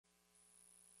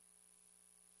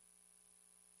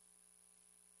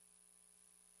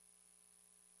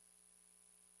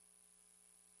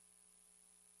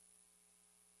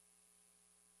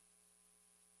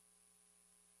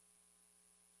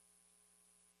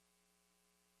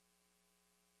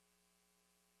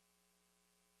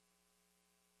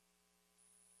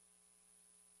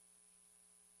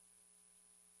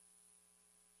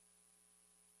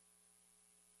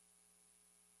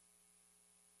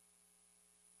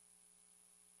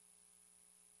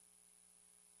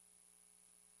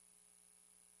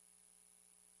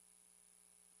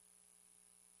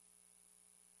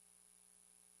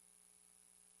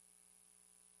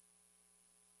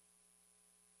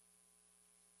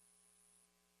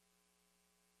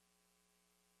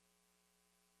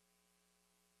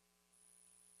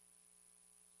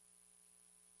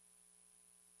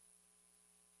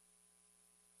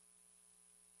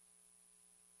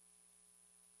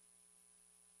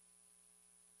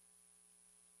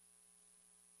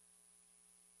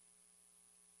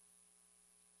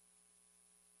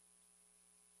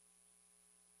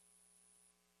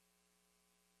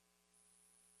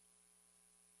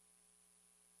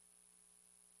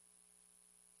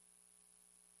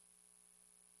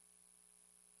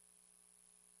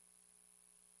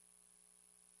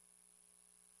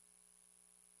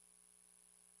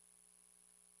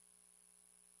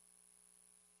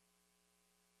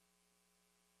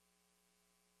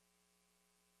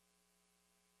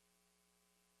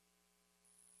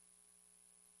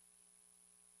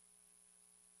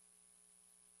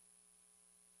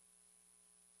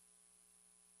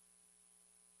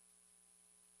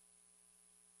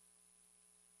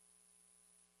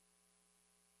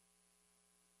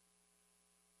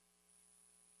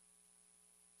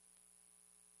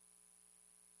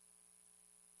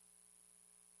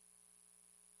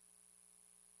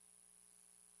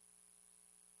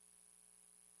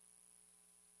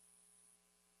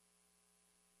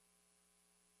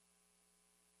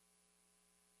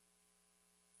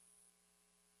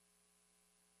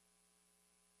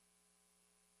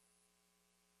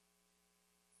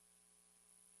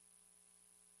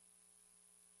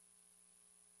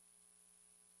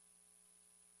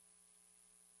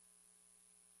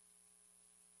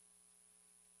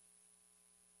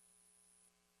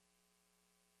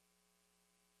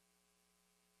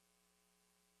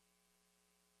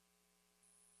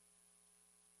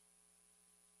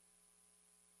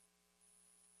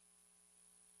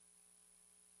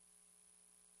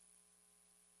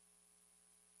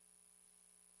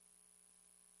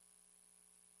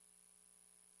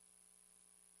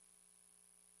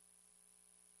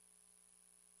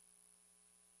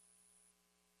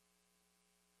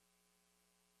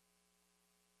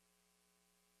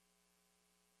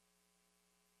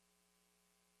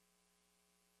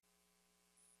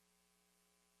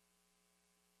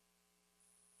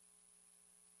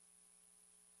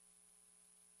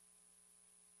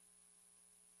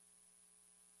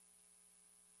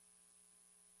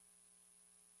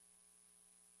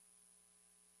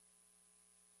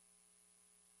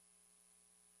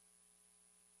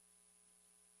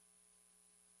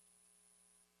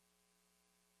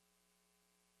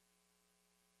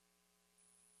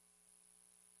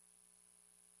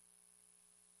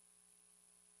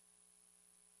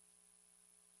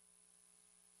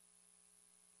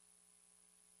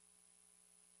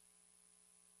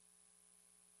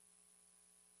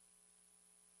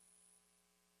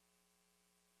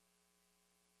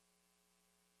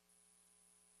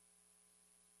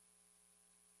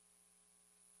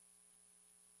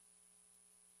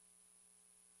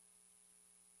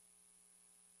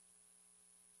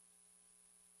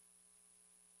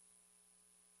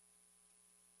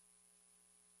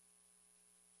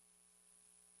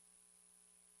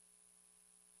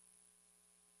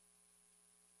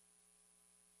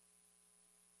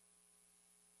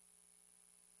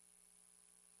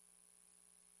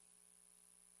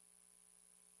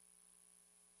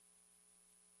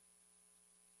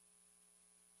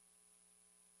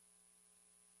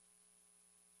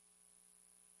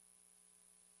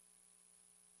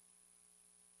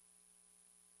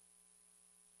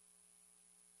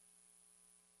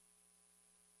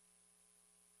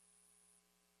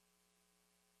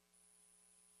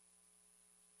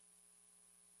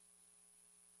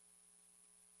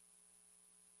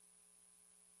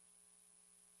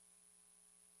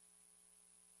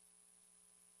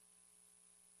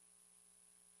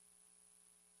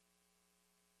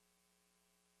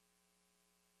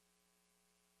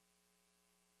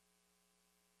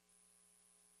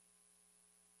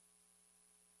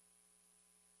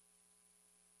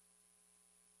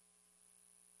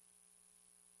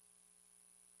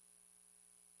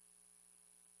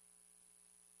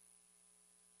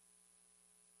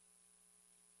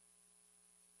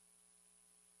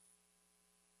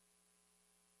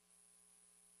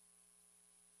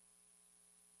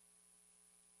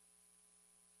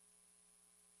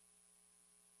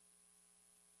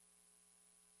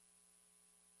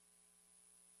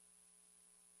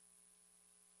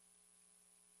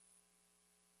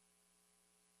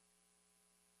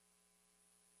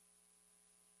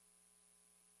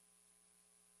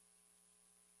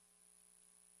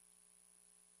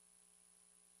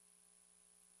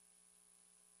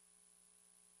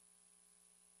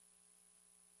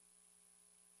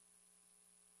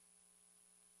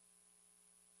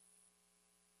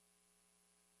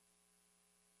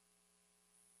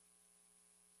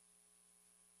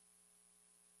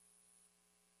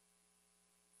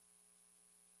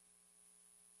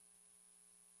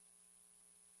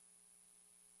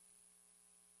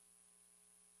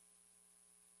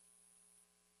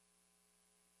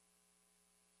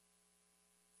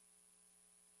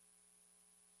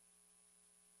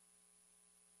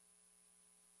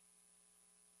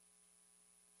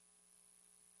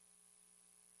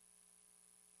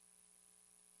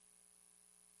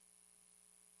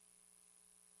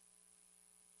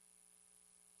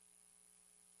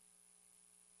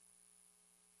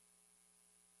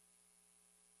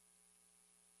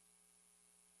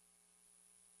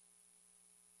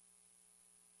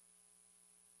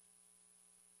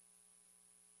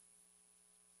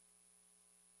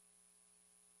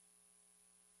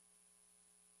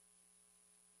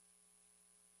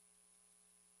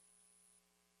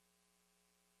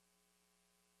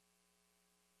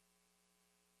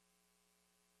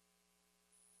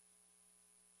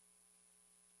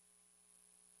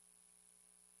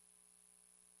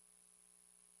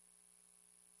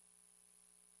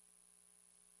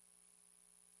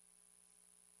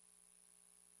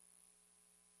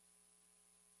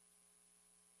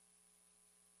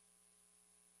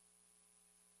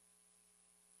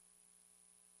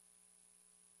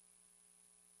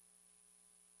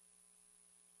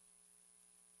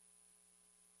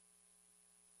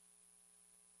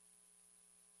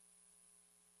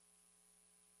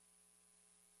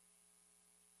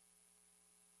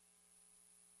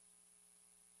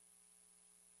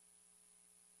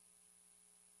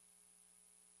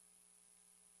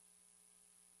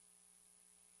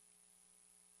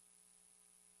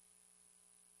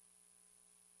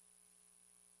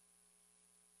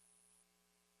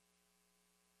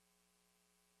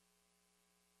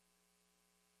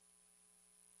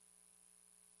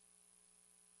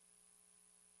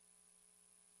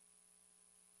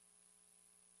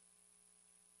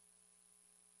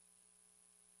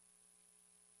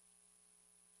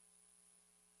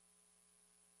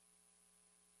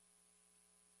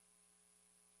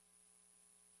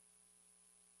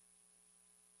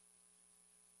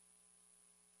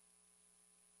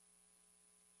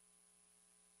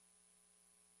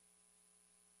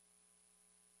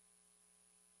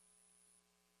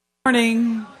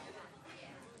Morning.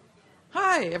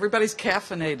 Hi, everybody's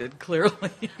caffeinated, clearly.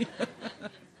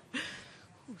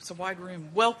 It's a wide room.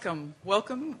 Welcome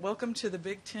to the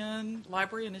Big Ten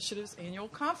Library Initiatives Annual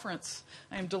Conference.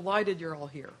 I am delighted you're all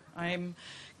here. I'm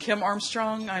Kim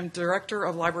Armstrong. I'm Director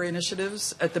of Library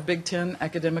Initiatives at the Big Ten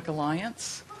Academic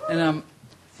Alliance. And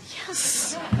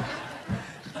yes,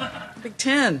 Big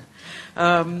Ten.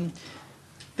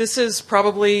 This is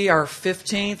probably our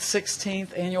 15th,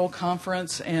 16th annual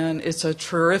conference, and it's a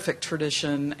terrific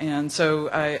tradition. And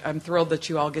so I'm thrilled that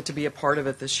you all get to be a part of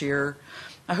it this year.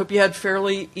 I hope you had a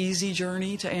fairly easy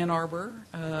journey to Ann Arbor.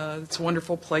 It's a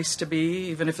wonderful place to be,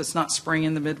 even if it's not spring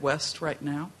in the Midwest right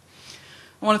now.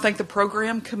 I want to thank the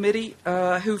program committee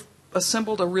who've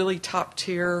assembled a really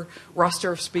top-tier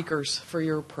roster of speakers for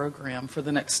your program for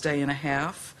the next day and a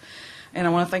half. And I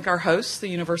want to thank our hosts, the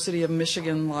University of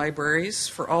Michigan Libraries,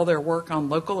 for all their work on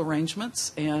local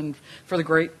arrangements and for the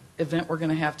great event we're going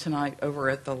to have tonight over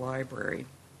at the library.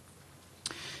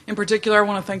 In particular, I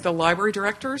want to thank the library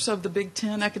directors of the Big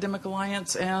Ten Academic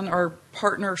Alliance and our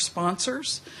partner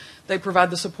sponsors. They provide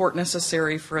the support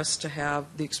necessary for us to have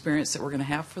the experience that we're going to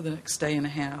have for the next day and a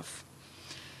half.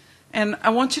 And I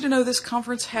want you to know this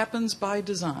conference happens by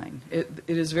design. It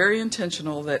is very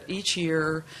intentional that each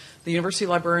year the university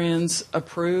librarians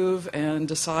approve and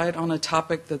decide on a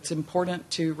topic that's important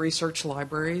to research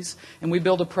libraries, and we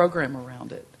build a program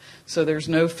around it. So there's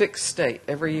no fixed state.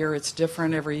 Every year it's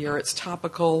different, every year it's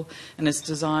topical, and it's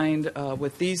designed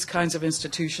with these kinds of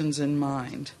institutions in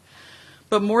mind.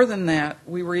 But more than that,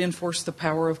 we reinforce the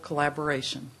power of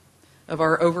collaboration, of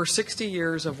our over 60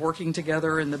 years of working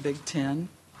together in the Big Ten.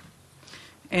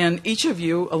 And each of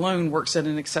you alone works at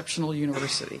an exceptional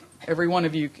university. Every one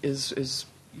of you is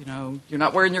you're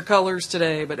not wearing your colors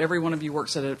today, but every one of you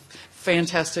works at a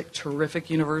fantastic, terrific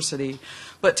university.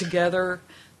 But together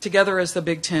as the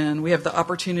Big Ten, we have the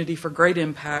opportunity for great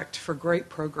impact, for great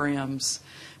programs,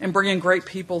 and bringing great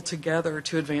people together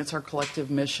to advance our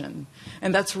collective mission.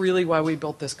 And that's really why we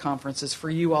built this conference, is for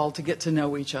you all to get to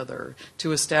know each other,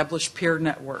 to establish peer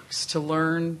networks, to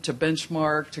learn, to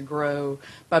benchmark, to grow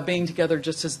by being together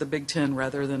just as the Big Ten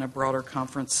rather than a broader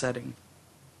conference setting.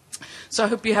 So I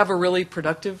hope you have a really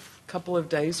productive couple of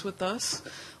days with us.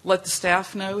 Let the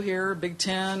staff know here, Big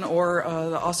Ten, or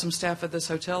the awesome staff at this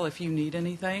hotel, if you need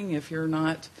anything. If you're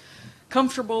not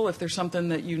comfortable, if there's something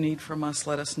that you need from us,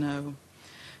 let us know.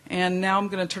 And now I'm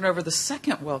going to turn over the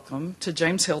second welcome to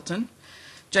James Hilton.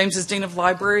 James is Dean of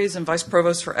Libraries and Vice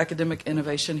Provost for Academic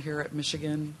Innovation here at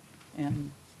Michigan.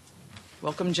 And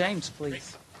welcome, James,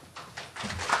 please.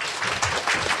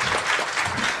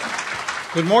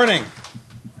 Good morning.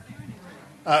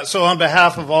 So on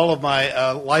behalf of all of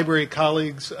my library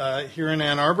colleagues here in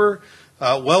Ann Arbor,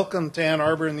 welcome to Ann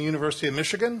Arbor and the University of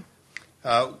Michigan.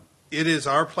 It is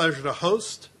our pleasure to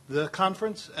host the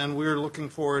conference, and we're looking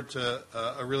forward to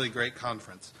a really great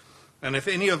conference. And if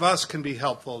any of us can be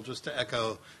helpful, just to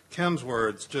echo Kim's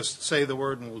words, just say the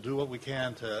word and we'll do what we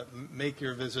can to make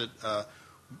your visit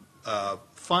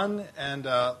fun and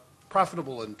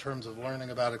profitable in terms of learning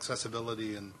about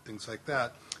accessibility and things like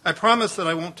that. I promise that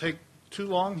I won't take too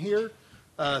long here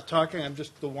talking. I'm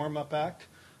just the warm-up act.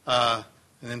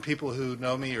 And then people who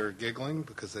know me are giggling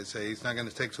because they say he's not going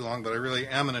to take too long, but I really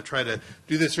am going to try to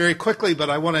do this very quickly.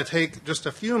 But I want to take just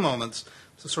a few moments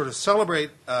to sort of celebrate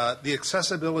the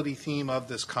accessibility theme of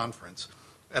this conference.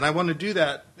 And I want to do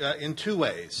that in two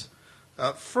ways.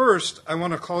 First, I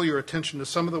want to call your attention to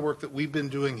some of the work that we've been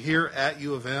doing here at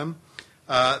U of M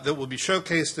that will be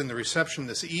showcased in the reception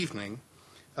this evening.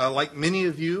 Like many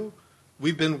of you,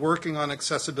 we've been working on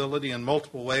accessibility in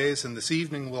multiple ways, and this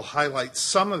evening we'll highlight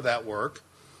some of that work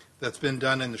that's been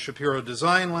done in the Shapiro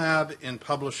Design Lab, in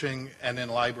publishing, and in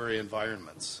library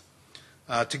environments.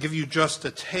 To give you just a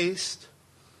taste,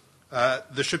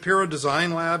 the Shapiro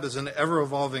Design Lab is an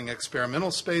ever-evolving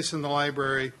experimental space in the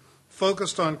library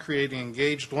focused on creating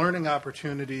engaged learning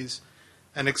opportunities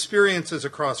and experiences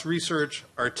across research,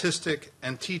 artistic,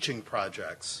 and teaching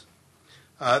projects.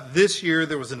 This year,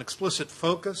 there was an explicit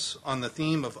focus on the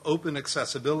theme of open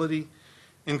accessibility,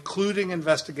 including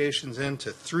investigations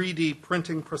into 3D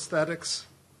printing prosthetics,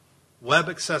 web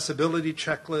accessibility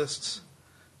checklists,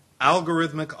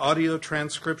 algorithmic audio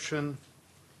transcription,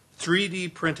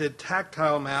 3D printed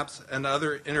tactile maps, and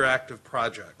other interactive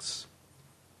projects.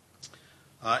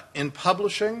 In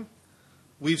publishing,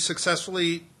 we've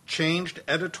successfully changed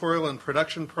editorial and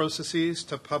production processes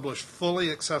to publish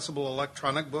fully accessible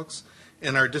electronic books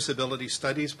in our Disability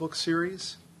Studies book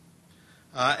series.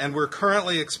 And we're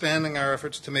currently expanding our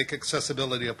efforts to make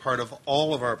accessibility a part of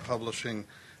all of our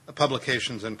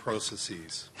publications and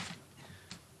processes.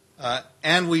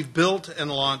 And we've built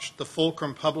and launched the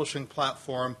Fulcrum publishing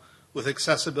platform with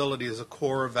accessibility as a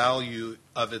core value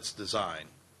of its design.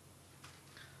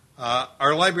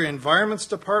 Our Library Environments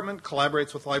Department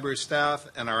collaborates with library staff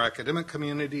and our academic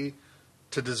community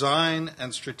to design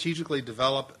and strategically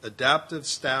develop adaptive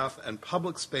staff and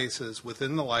public spaces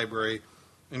within the library,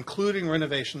 including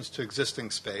renovations to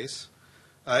existing space.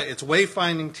 Its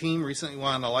wayfinding team recently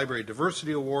won a Library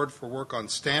Diversity Award for work on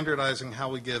standardizing how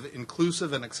we give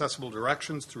inclusive and accessible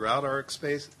directions throughout our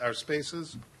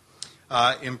spaces,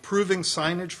 improving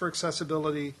signage for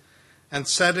accessibility, and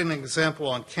setting an example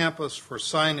on campus for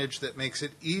signage that makes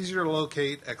it easier to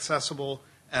locate accessible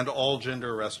and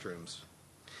all-gender restrooms.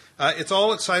 It's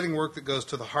all exciting work that goes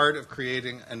to the heart of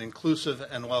creating an inclusive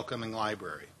and welcoming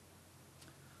library.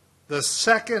 The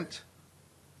second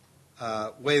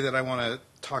way that I want to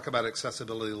talk about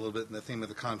accessibility a little bit in the theme of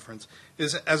the conference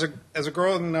is as a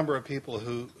growing number of people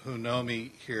who know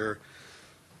me here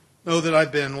know that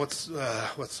I've been, what's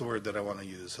the word that I want to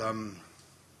use?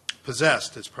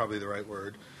 Possessed is probably the right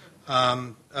word.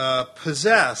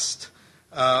 Possessed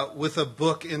with a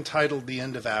book entitled The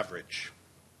End of Average.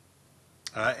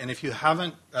 And if you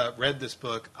haven't read this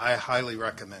book, I highly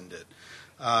recommend it.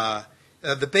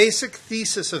 The basic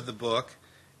thesis of the book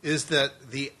is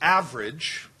that the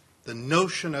average, the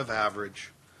notion of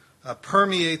average,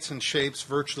 permeates and shapes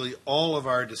virtually all of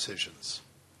our decisions,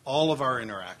 all of our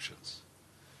interactions.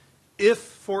 If,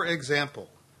 for example,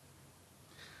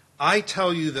 I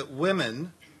tell you that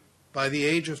women by the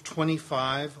age of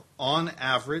 25, on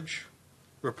average,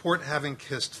 report having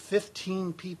kissed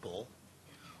 15 people,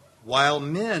 while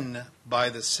men by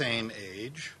the same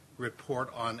age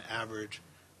report on average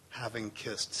having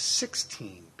kissed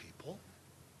 16 people,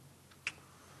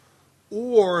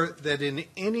 or that in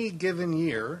any given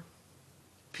year,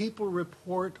 people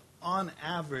report on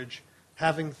average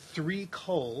having 3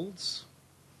 colds,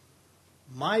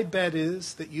 my bet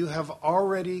is that you have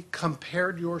already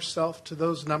compared yourself to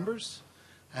those numbers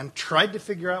and tried to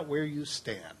figure out where you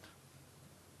stand.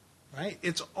 Right?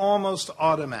 It's almost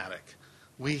automatic.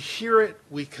 We hear it,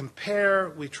 we compare,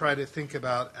 we try to think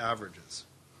about averages.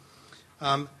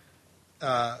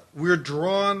 We're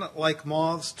drawn like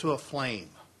moths to a flame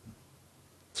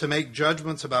to make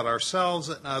judgments about ourselves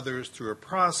and others through a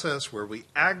process where we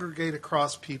aggregate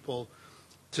across people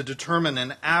to determine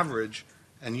an average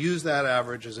and use that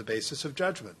average as a basis of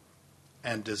judgment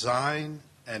and design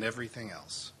and everything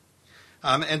else.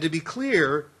 And to be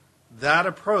clear, that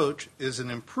approach is an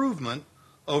improvement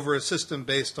over a system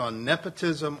based on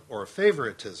nepotism or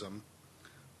favoritism,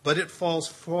 but it falls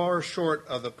far short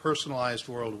of the personalized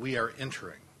world we are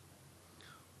entering.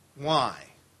 Why?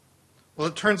 Well,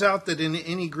 it turns out that in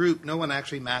any group, no one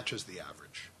actually matches the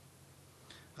average.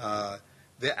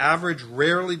 The average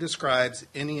rarely describes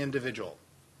any individual.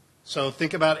 So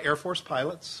think about Air Force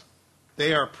pilots. They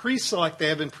have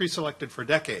been pre-selected for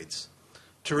decades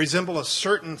to resemble a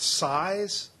certain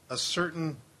size, a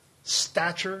certain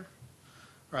stature,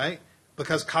 right?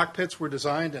 Because cockpits were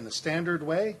designed in a standard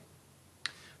way.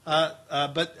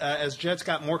 But as jets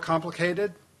got more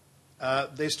complicated,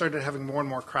 they started having more and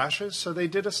more crashes. So they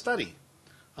did a study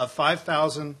of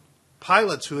 5,000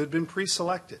 pilots who had been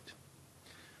pre-selected.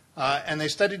 And they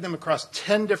studied them across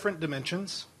 10 different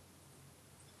dimensions.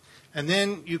 And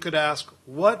then you could ask,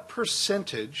 what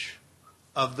percentage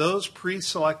of those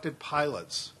pre-selected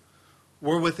pilots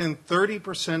were within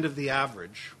 30% of the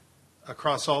average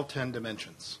across all 10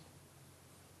 dimensions?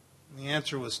 And the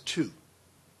answer was 2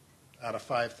 out of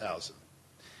 5,000.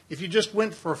 If you just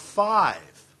went for 5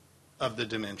 of the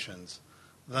dimensions,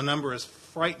 the number is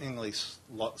frighteningly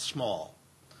small.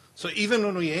 So even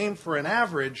when we aim for an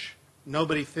average,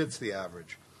 nobody fits the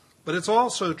average. But it's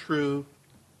also true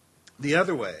the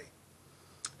other way.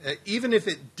 Even if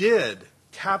it did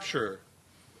capture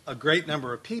a great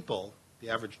number of people, the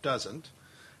average doesn't,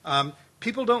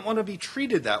 people don't want to be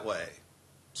treated that way.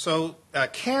 So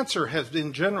cancer has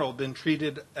in general been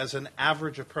treated as an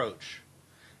average approach.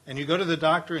 And you go to the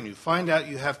doctor and you find out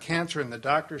you have cancer and the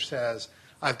doctor says,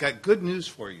 I've got good news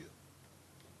for you.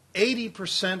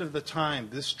 80% of the time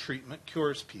this treatment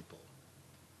cures people.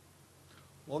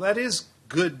 Well, that is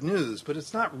good news, but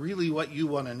it's not really what you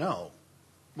want to know.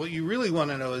 What you really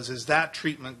want to know is that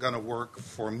treatment going to work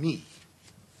for me?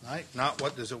 Right? Not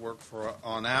what does it work for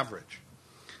on average.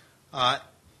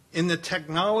 In the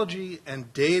technology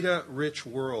and data-rich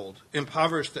world,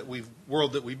 impoverished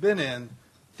world that we've been in,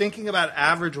 thinking about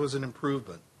average was an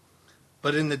improvement.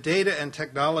 But in the data and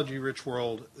technology-rich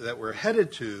world that we're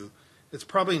headed to, it's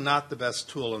probably not the best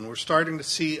tool. And we're starting to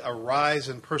see a rise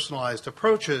in personalized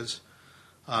approaches,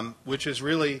 which is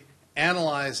really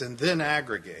analyze and then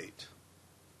aggregate.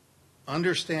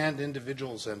 understand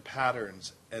individuals and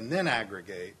patterns, and then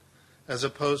aggregate, as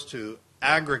opposed to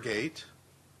aggregate,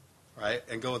 right,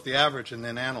 and go with the average and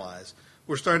then analyze.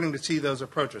 We're starting to see those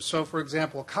approaches. So, for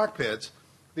example, cockpits,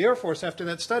 the Air Force, after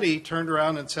that study, turned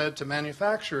around and said to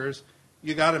manufacturers,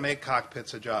 you got to make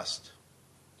cockpits adjust.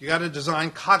 You got to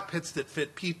design cockpits that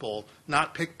fit people,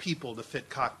 not pick people to fit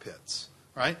cockpits,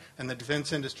 right? And the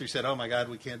defense industry said, oh my God,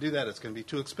 we can't do that. It's going to be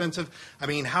too expensive. I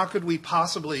mean, how could we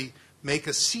possibly make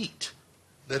a seat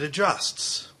that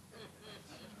adjusts?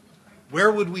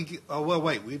 Where would we, oh, well,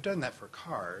 wait, we've done that for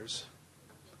cars.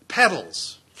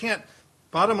 Pedals. Can't,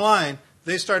 bottom line,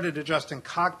 they started adjusting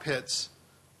cockpits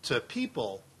to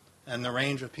people and the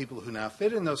range of people who now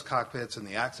fit in those cockpits and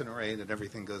the accident rate and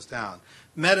everything goes down.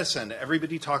 Medicine,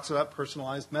 everybody talks about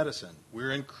personalized medicine.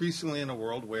 We're increasingly in a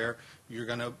world where you're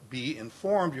going to be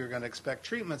informed, you're going to expect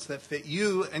treatments that fit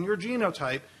you and your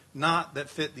genotype, not that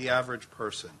fit the average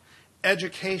person.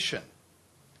 Education,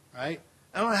 right?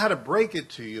 I don't know how to break it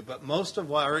to you, but most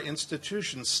of our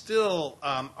institutions still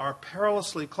are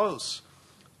perilously close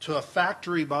to a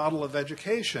factory model of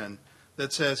education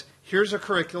that says, here's a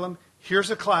curriculum, here's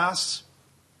a class.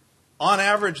 On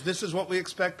average, this is what we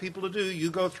expect people to do. You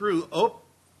go through,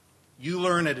 you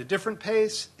learn at a different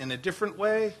pace, in a different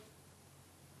way.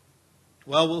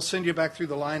 Well, we'll send you back through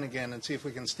the line again and see if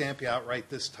we can stamp you out right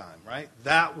this time, right?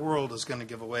 That world is going to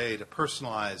give way to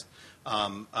personalized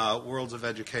worlds of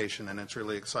education, and it's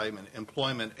really excitement.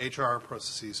 Employment, HR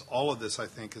processes, all of this, I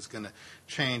think, is going to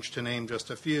change, to name just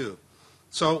a few.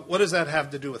 So what does that have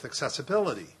to do with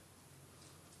accessibility?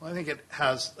 Well, I think it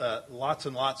has lots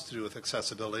and lots to do with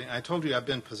accessibility. And I told you I've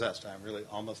been possessed. I'm really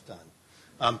almost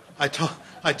done. I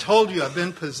told you I've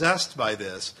been possessed by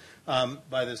this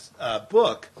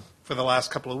book for the last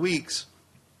couple of weeks.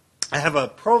 I have a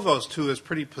provost who is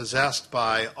pretty possessed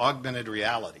by augmented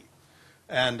reality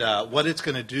and what it's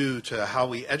going to do to how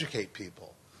we educate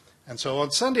people. And so on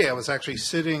Sunday, I was actually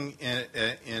sitting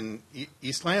in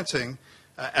East Lansing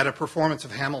at a performance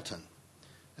of Hamilton.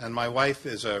 And my wife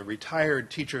is a retired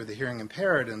teacher of the hearing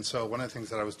impaired, and so one of the things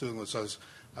that I was doing was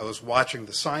I was watching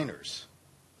the signers.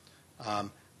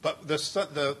 But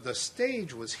the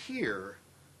stage was here,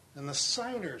 and the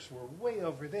signers were way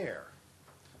over there,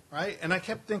 right? And I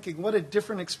kept thinking, what a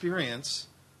different experience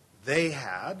they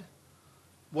had,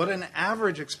 what an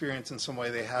average experience in some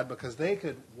way they had, because they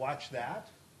could watch that,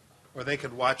 or they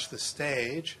could watch the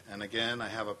stage. And again, I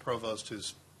have a provost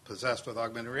who's possessed with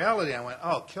augmented reality. I went,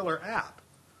 oh, killer app.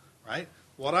 Right?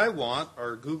 What I want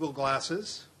are Google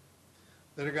glasses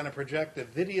that are going to project a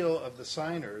video of the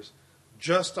signers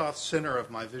just off center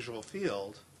of my visual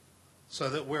field so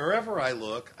that wherever I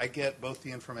look, I get both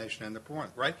the information and the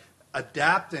performance, right?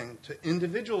 Adapting to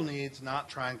individual needs, not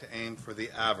trying to aim for the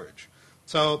average.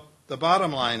 So the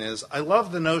bottom line is, I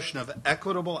love the notion of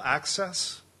equitable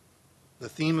access, the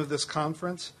theme of this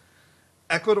conference.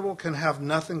 Equitable can have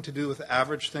nothing to do with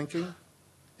average thinking.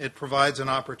 It provides an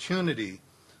opportunity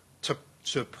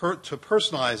to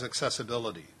personalize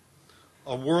accessibility,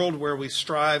 a world where we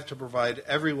strive to provide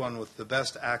everyone with the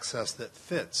best access that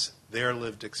fits their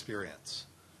lived experience,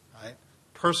 right?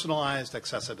 Personalized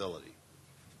accessibility.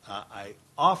 I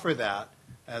offer that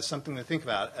as something to think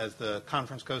about as the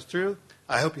conference goes through.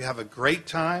 I hope you have a great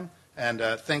time, and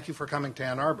thank you for coming to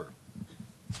Ann Arbor.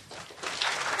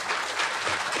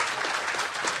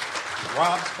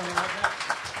 Rob's coming right now.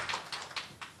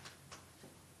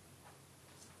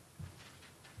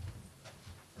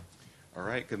 All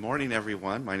right, good morning,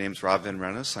 everyone. My name is Rob Van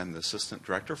Rennes. I'm the Assistant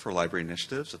Director for Library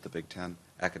Initiatives at the Big Ten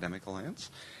Academic Alliance.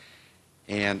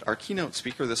 And our keynote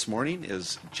speaker this morning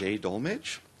is Jay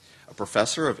Dolmage, a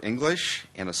professor of English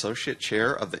and Associate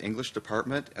Chair of the English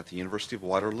Department at the University of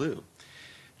Waterloo.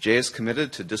 Jay is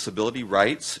committed to disability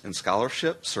rights in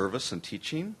scholarship, service, and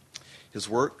teaching. His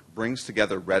work brings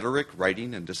together rhetoric,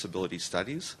 writing, and disability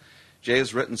studies. Jay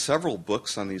has written several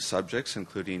books on these subjects,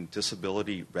 including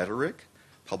Disability Rhetoric,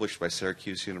 published by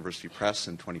Syracuse University Press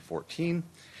in 2014,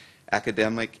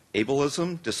 Academic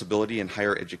Ableism, Disability in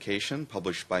Higher Education,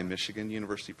 published by Michigan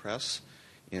University Press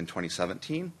in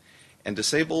 2017, and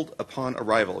Disabled Upon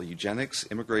Arrival, Eugenics,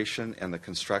 Immigration, and the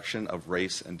Construction of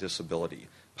Race and Disability,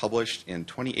 published in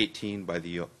 2018 by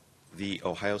the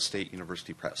Ohio State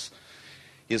University Press.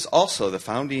 He is also the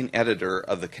founding editor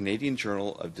of the Canadian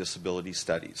Journal of Disability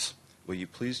Studies. Will you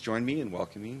please join me in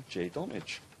welcoming Jay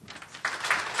Dolmage?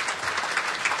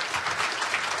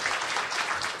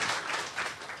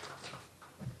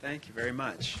 Thank you very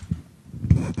much.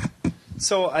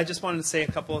 So I just wanted to say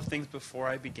a couple of things before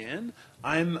I begin.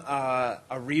 I'm a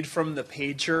read from the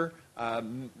pager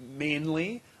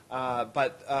mainly.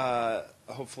 but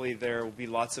hopefully there will be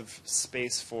lots of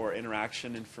space for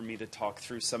interaction and for me to talk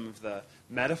through some of the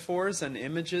metaphors and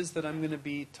images that I'm going to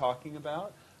be talking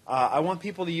about. I want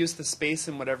people to use the space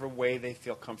in whatever way they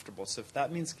feel comfortable. So if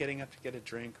that means getting up to get a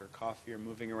drink or coffee or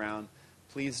moving around,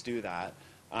 please do that.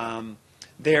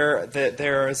 There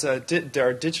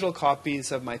are digital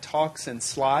copies of my talks and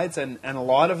slides, and a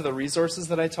lot of the resources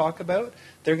that I talk about,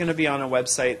 they're going to be on a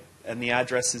website, and the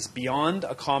address is Beyond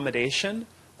Accommodation,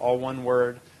 all one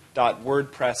word,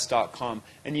 .wordpress.com.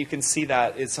 And you can see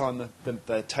that it's on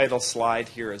the title slide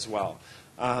here as well.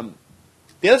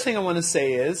 The other thing I want to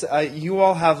say is you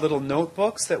all have little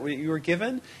notebooks that you were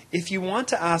given. If you want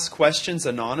to ask questions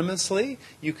anonymously,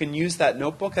 you can use that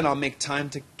notebook, and I'll make time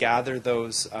to gather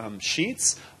those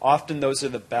sheets. Often those are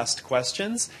the best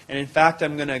questions. And in fact,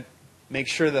 I'm going to make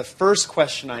sure the first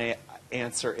question I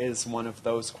answer is one of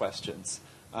those questions.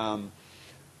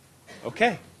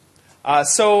 Okay.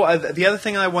 So the other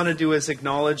thing I want to do is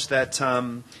acknowledge that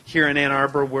here in Ann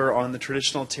Arbor, we're on the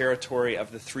traditional territory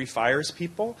of the Three Fires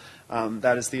people.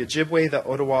 That is the Ojibwe, the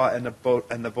Ottawa, and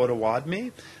the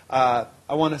Potawatomi. I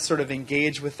want to sort of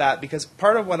engage with that because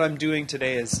part of what I'm doing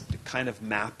today is kind of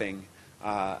mapping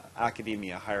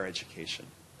academia, higher education.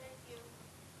 Thank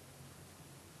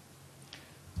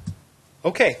you.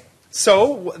 Okay,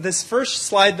 so this first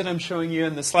slide that I'm showing you,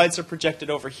 and the slides are projected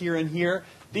over here and here,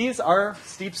 these are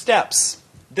steep steps.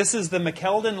 This is the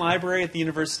McKeldin Library at the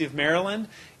University of Maryland.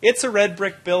 It's a red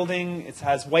brick building. It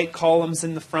has white columns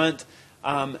in the front.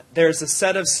 There's a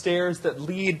set of stairs that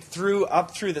lead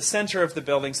up through the center of the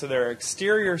building. So there are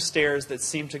exterior stairs that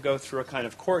seem to go through a kind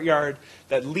of courtyard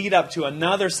that lead up to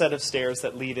another set of stairs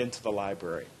that lead into the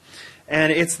library.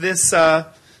 And it's this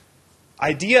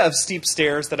idea of steep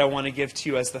stairs that I want to give to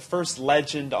you as the first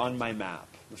legend on my map,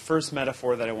 the first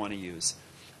metaphor that I want to use.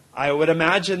 I would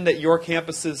imagine that your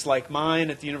campuses, like mine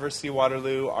at the University of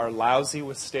Waterloo, are lousy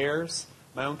with stairs.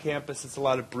 My own campus is a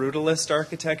lot of brutalist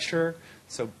architecture,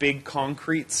 so big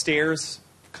concrete stairs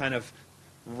kind of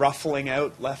ruffling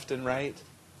out left and right.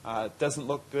 It doesn't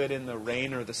look good in the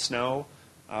rain or the snow,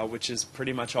 which is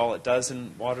pretty much all it does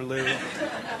in Waterloo.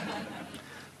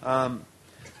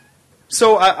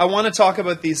 So I want to talk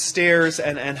about these stairs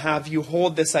and have you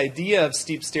hold this idea of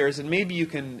steep stairs, and maybe you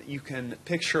can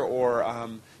picture or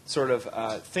sort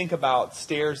of think about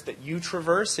stairs that you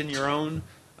traverse in your own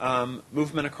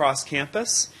movement across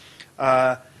campus.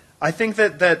 I think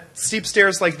that steep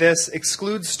stairs like this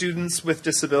exclude students with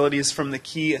disabilities from the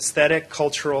key aesthetic,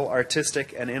 cultural,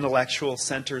 artistic, and intellectual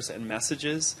centers and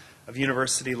messages of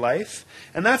university life.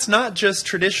 And that's not just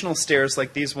traditional stairs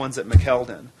like these ones at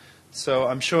McKeldin. So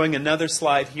I'm showing another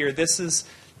slide here.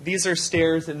 These are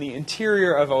stairs in the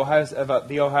interior of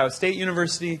the Ohio State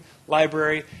University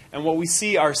Library, and what we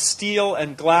see are steel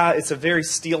and glass. It's a very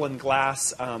steel and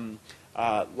glass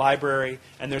library,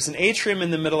 and there's an atrium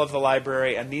in the middle of the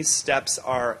library, and these steps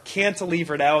are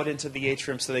cantilevered out into the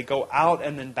atrium, so they go out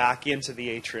and then back into the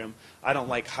atrium. I don't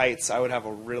like heights. I would have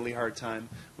a really hard time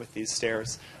with these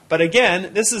stairs. But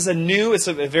again, it's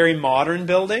a very modern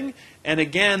building, and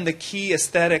again, the key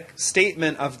aesthetic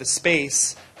statement of the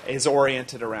space is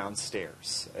oriented around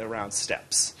stairs, around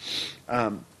steps.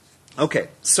 Okay,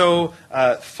 so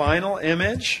final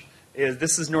image.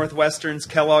 This is Northwestern's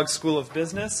Kellogg School of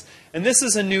Business, and this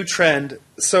is a new trend.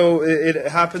 So it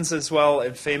happens as well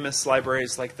in famous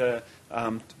libraries like the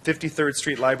 53rd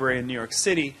Street Library in New York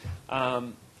City.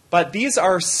 But these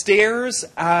are stairs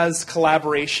as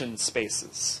collaboration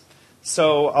spaces.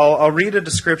 So I'll read a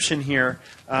description here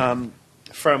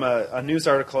from a news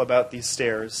article about these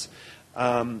stairs.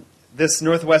 This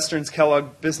Northwestern's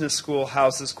Kellogg Business School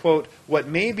houses, quote, what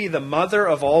may be the mother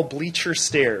of all bleacher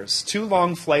stairs, 2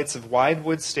 long flights of wide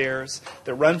wood stairs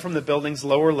that run from the building's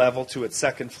lower level to its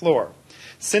second floor.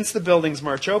 Since the building's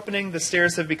March opening, the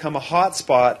stairs have become a hot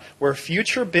spot where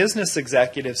future business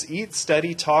executives eat,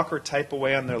 study, talk, or type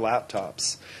away on their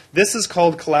laptops. This is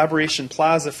called Collaboration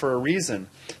Plaza for a reason,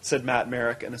 said Matt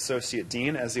Merrick, an associate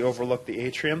dean, as he overlooked the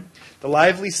atrium. The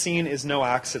lively scene is no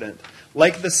accident.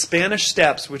 Like the Spanish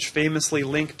Steps, which famously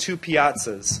link 2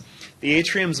 piazzas, the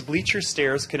atrium's bleacher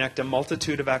stairs connect a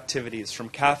multitude of activities, from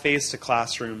cafes to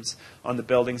classrooms, on the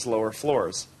building's lower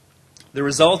floors. The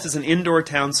result is an indoor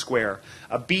town square,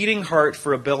 a beating heart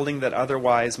for a building that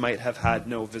otherwise might have had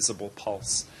no visible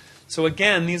pulse. So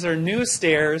again, these are new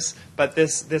stairs, but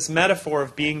this metaphor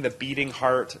of being the beating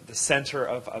heart, the center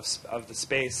of the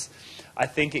space, I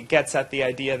think it gets at the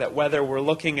idea that whether we're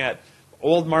looking at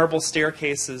old marble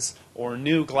staircases or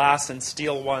new glass and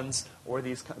steel ones or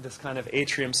this kind of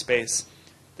atrium space,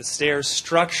 the stairs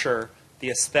structure the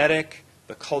aesthetic,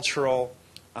 the cultural,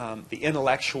 the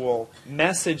intellectual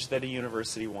message that a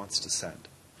university wants to send.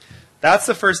 That's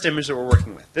the first image that we're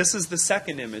working with. This is the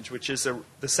second image, which is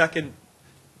the second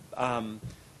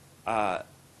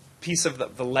piece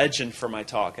of the legend for my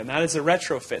talk, and that is a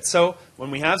retrofit. So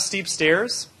when we have steep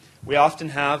stairs, we often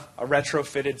have a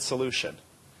retrofitted solution.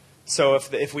 So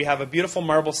if we have a beautiful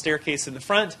marble staircase in the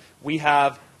front, we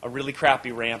have a really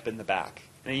crappy ramp in the back.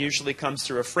 And it usually comes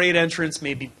through a freight entrance,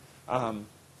 maybe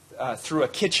through a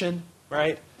kitchen,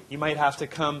 right? You might have to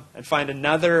come and find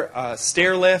another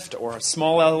stair lift or a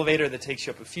small elevator that takes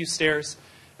you up a few stairs.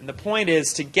 And the point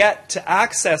is, to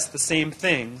access the same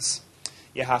things,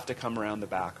 you have to come around the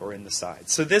back or in the side.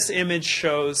 So this image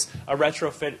shows a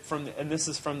retrofit and this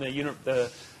is from the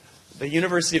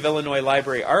University of Illinois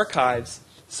Library Archives.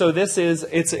 So this is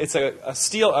it's a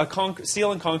steel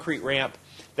and concrete ramp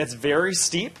that's very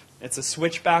steep. It's a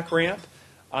switchback ramp,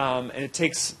 and it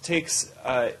takes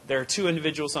there are two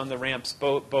individuals on the ramps,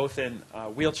 both in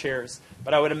wheelchairs.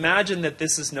 But I would imagine that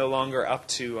this is no longer up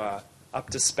to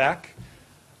spec.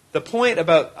 The point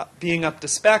about being up to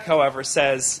spec, however,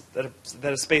 says that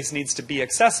a space needs to be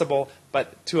accessible,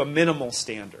 but to a minimal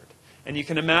standard. And you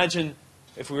can imagine,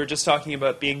 if we were just talking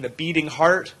about being the beating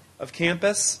heart of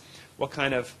campus, what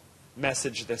kind of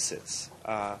message this is.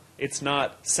 It's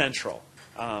not central,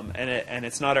 and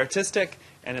it's not artistic,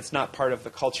 and it's not part of the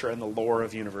culture and the lore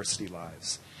of university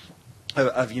lives,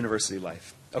 of university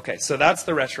life. Okay, so that's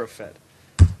the retrofit.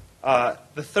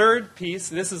 The third piece,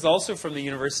 this is also from the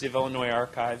University of Illinois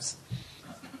Archives.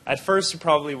 At first, you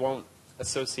probably won't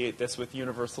associate this with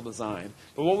universal design.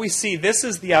 But what we see, this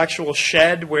is the actual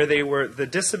shed where they were, the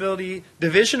Disability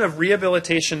Division of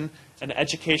Rehabilitation and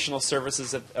Educational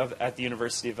Services at the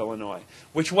University of Illinois,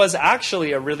 which was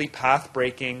actually a really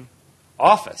path-breaking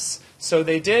office. So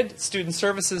they did student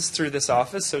services through this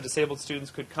office, so disabled students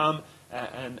could come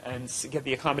and get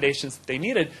the accommodations that they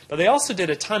needed. But they also did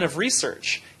a ton of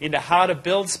research into how to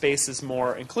build spaces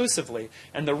more inclusively.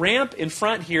 And the ramp in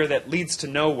front here that leads to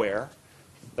nowhere,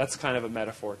 that's kind of a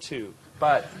metaphor too.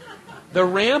 But the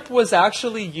ramp was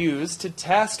actually used to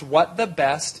test what the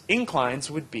best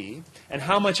inclines would be and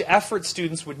how much effort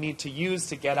students would need to use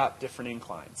to get up different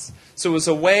inclines. So it was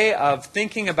a way of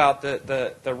thinking about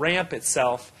the ramp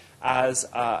itself as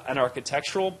an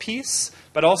architectural piece,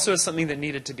 but also as something that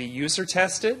needed to be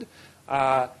user-tested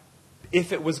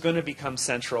if it was going to become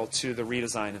central to the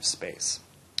redesign of space.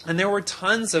 And there were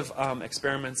tons of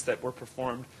experiments that were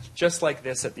performed just like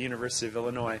this at the University of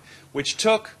Illinois, which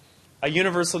took a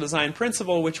universal design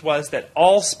principle, which was that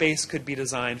all space could be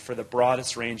designed for the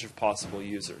broadest range of possible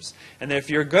users. And that if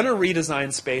you're going to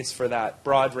redesign space for that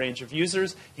broad range of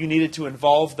users, you needed to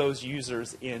involve those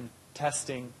users in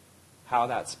testing how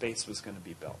that space was going to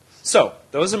be built. So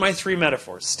those are my three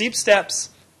metaphors: steep steps,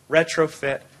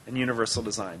 retrofit, and universal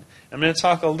design. I'm going to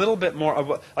talk a little bit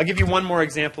more. I'll give you one more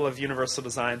example of universal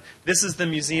design. This is the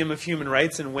Museum of Human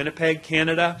Rights in Winnipeg,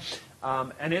 Canada,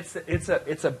 and it's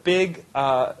a big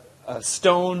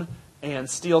stone and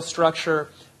steel structure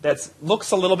that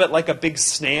looks a little bit like a big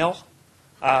snail.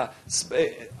 A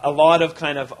lot of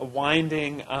kind of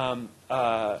winding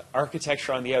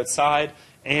architecture on the outside,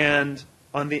 and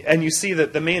you see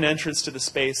that the main entrance to the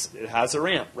space, it has a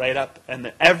ramp right up,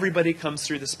 and everybody comes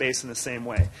through the space in the same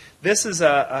way. This is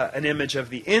an image of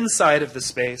the inside of the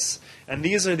space, and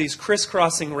these are these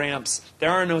crisscrossing ramps.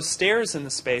 There are no stairs in the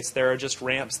space. There are just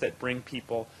ramps that bring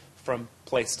people from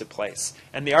place to place.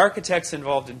 And the architects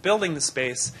involved in building the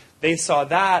space, they saw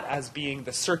that as being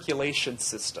the circulation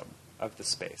system of the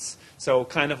space. So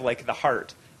kind of like the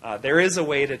heart. There is a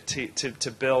way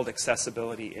to build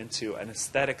accessibility into an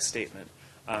aesthetic statement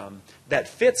that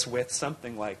fits with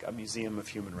something like a Museum of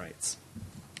Human Rights.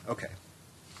 Okay.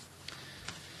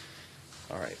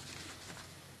 All right.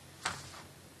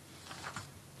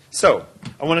 So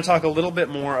I want to talk a little bit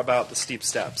more about the steep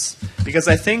steps, because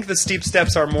I think the steep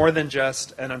steps are more than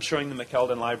just, and I'm showing the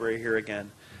McKeldin Library here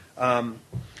again,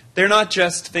 they're not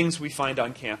just things we find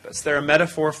on campus. They're a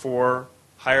metaphor for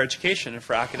higher education and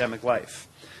for academic life.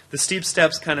 The steep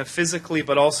steps kind of physically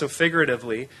but also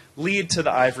figuratively lead to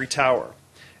the ivory tower.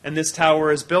 And this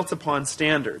tower is built upon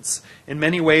standards. In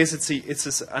many ways,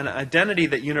 it's an identity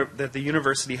that the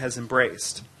university has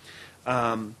embraced.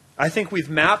 I think we've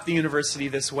mapped the university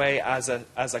this way as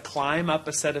a climb up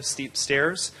a set of steep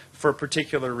stairs for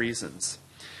particular reasons.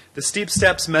 The steep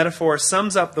steps metaphor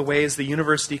sums up the ways the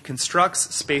university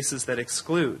constructs spaces that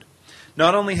exclude.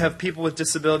 Not only have people with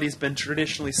disabilities been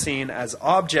traditionally seen as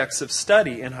objects of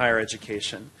study in higher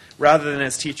education, rather than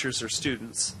as teachers or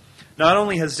students, not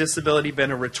only has disability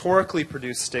been a rhetorically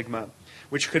produced stigma,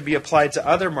 which could be applied to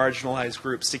other marginalized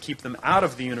groups to keep them out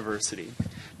of the university,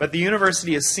 but the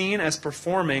university is seen as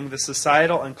performing the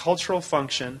societal and cultural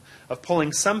function of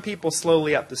pulling some people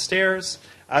slowly up the stairs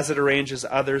as it arranges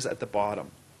others at the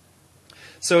bottom.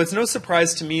 So it's no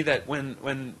surprise to me that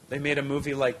when they made a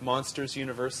movie like Monsters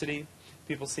University,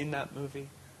 people seen that movie?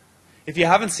 If you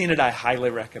haven't seen it, I highly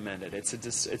recommend it.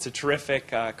 It's a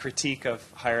terrific critique of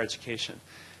higher education.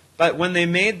 But when they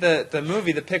made the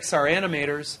movie, the Pixar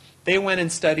animators, they went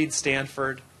and studied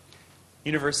Stanford,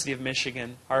 University of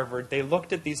Michigan, Harvard. They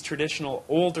looked at these traditional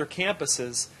older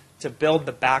campuses to build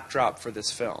the backdrop for this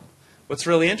film. What's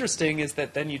really interesting is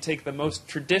that then you take the most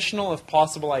traditional of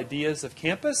possible ideas of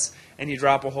campus and you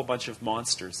drop a whole bunch of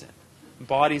monsters in,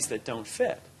 bodies that don't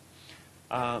fit.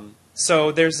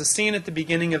 So there's a scene at the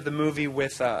beginning of the movie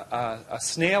with a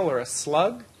snail or a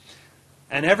slug,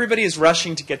 and everybody is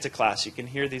rushing to get to class. You can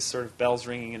hear these sort of bells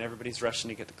ringing, and everybody's rushing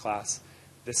to get to class.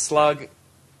 The slug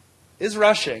is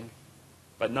rushing,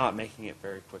 but not making it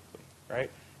very quickly,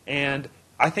 right? And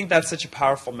I think that's such a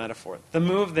powerful metaphor.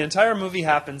 The entire movie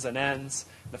happens and ends.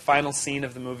 The final scene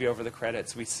of the movie over the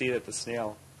credits, we see that the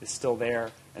snail is still there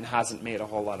and hasn't made a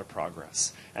whole lot of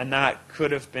progress. And that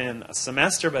could have been a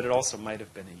semester, but it also might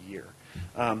have been a year.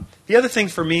 The other thing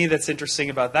for me that's interesting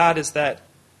about that is that,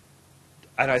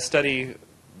 and I study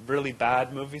really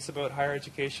bad movies about higher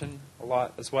education a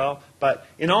lot as well, but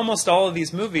in almost all of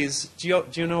these movies, do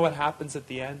you know what happens at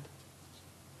the end?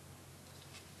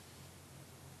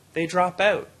 They drop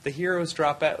out. The heroes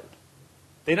drop out.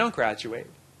 They don't graduate.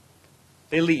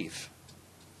 They leave.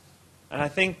 And I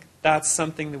think that's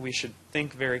something that we should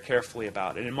think very carefully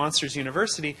about. And in Monsters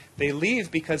University, they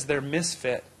leave because they're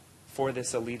misfit for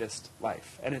this elitist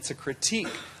life. And it's a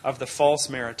critique of the false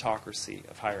meritocracy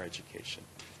of higher education.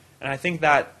 And I think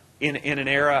that in an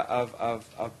era of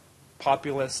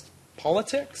populist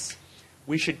politics,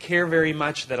 we should care very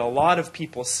much that a lot of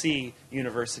people see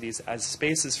universities as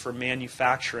spaces for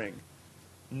manufacturing,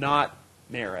 not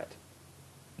merit,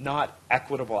 not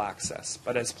equitable access,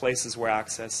 but as places where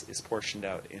access is portioned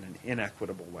out in an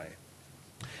inequitable way.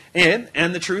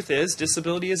 And the truth is,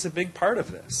 disability is a big part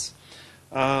of this.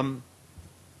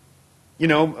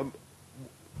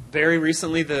 Very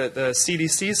recently, the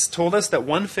CDC told us that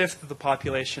 1/5 of the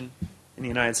population in the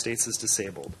United States is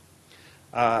disabled.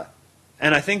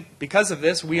 And I think because of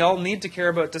this, we all need to care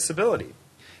about disability.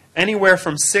 Anywhere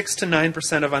from 6 to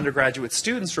 9% of undergraduate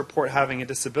students report having a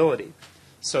disability.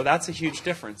 So that's a huge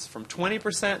difference, from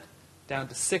 20% down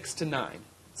to 6 to 9.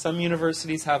 Some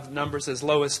universities have numbers as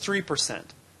low as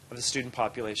 3% of the student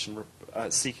population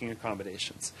seeking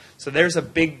accommodations. So there's a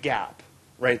big gap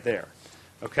right there.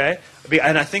 Okay?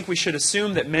 And I think we should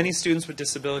assume that many students with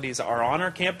disabilities are on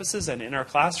our campuses and in our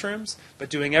classrooms,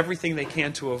 but doing everything they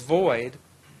can to avoid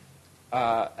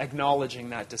acknowledging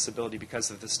that disability because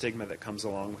of the stigma that comes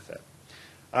along with it.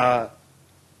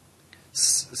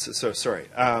 Sorry.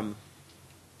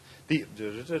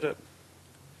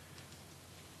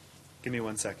 Give me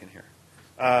 1 second here.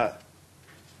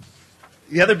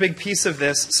 The other big piece of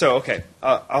this,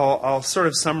 I'll sort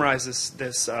of summarize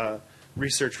this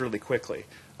research really quickly.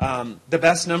 The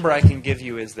best number I can give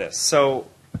you is this. So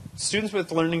students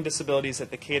with learning disabilities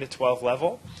at the K-12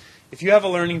 level, if you have a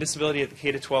learning disability at the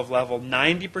K-12 level,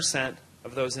 90%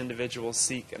 of those individuals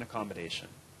seek an accommodation.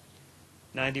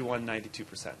 91,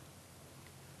 92%.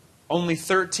 Only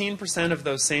 13% of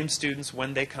those same students,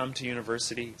 when they come to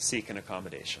university, seek an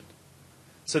accommodation.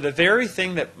 So the very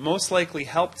thing that most likely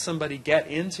helped somebody get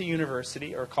into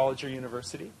university or college or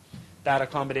university, that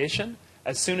accommodation,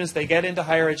 as soon as they get into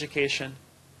higher education,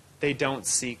 they don't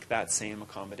seek that same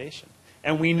accommodation.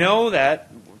 And we know that,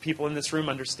 people in this room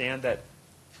understand that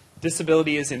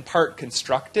disability is in part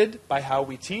constructed by how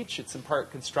we teach. It's in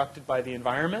part constructed by the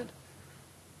environment.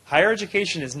 Higher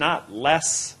education is not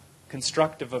less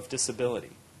constructive of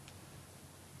disability.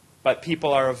 But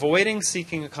people are avoiding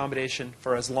seeking accommodation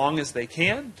for as long as they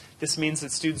can. This means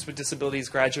that students with disabilities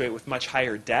graduate with much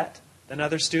higher debt than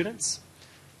other students.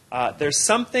 There's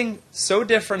something so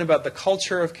different about the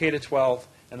culture of K-12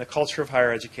 and the culture of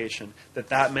higher education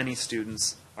that many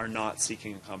students are not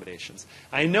seeking accommodations.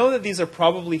 I know that these are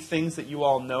probably things that you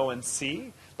all know and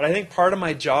see, but I think part of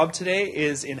my job today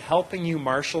is in helping you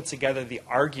marshal together the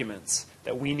arguments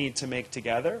that we need to make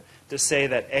together to say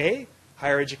that A,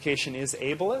 higher education is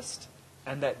ableist,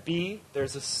 and that B,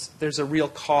 there's a real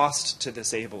cost to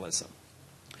this ableism.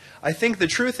 I think the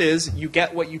truth is you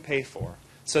get what you pay for.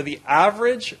 So the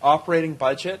average operating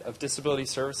budget of disability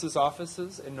services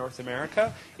offices in North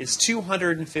America is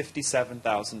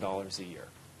 $257,000 a year.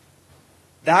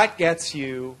 That gets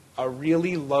you a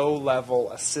really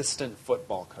low-level assistant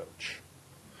football coach.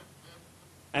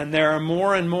 And there are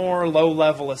more and more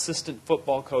low-level assistant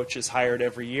football coaches hired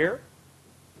every year.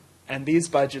 and these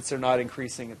budgets are not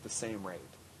increasing at the same rate.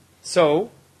 So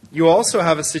you also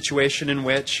have a situation in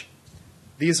which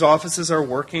these offices are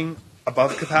working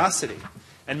above capacity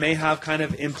and may have kind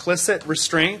of implicit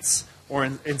restraints or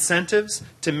incentives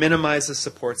to minimize the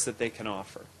supports that they can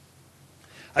offer.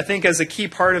 I think as a key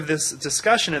part of this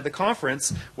discussion at the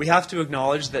conference, we have to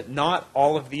acknowledge that not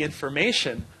all of the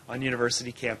information on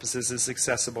university campuses is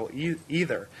accessible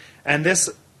either. And this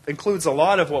includes a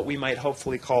lot of what we might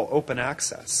hopefully call open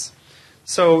access.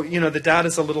 So, the data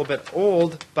is a little bit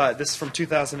old, but this is from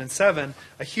 2007.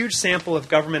 A huge sample of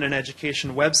government and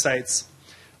education websites.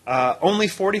 Only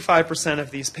 45%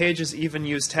 of these pages even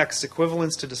use text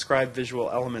equivalents to describe visual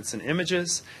elements and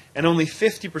images, and only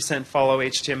 50% follow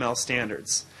HTML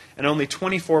standards, and only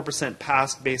 24%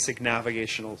 pass basic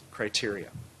navigational criteria.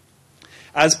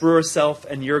 As Brewer Self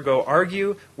and Yurgo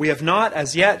argue, we have not,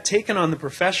 as yet, taken on the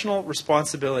professional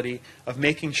responsibility of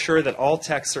making sure that all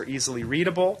texts are easily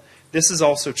readable. This is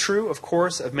also true, of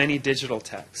course, of many digital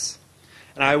texts.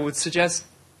 And I would suggest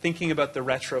thinking about the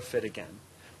retrofit again.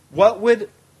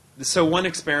 So one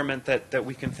experiment that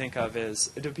we can think of is,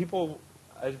 do people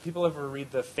ever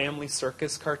read the Family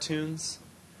Circus cartoons?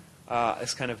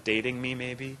 It's kind of dating me,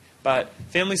 maybe. But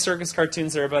Family Circus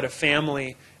cartoons are about a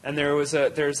family, and there's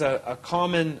a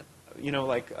common,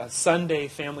 like a Sunday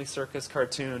Family Circus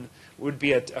cartoon would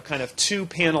be a kind of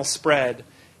 2-panel spread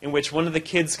in which one of the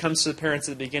kids comes to the parents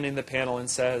at the beginning of the panel and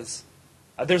says,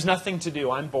 there's nothing to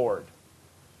do, I'm bored.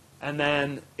 And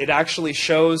then it actually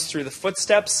shows through the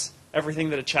footsteps everything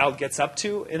that a child gets up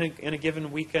to in a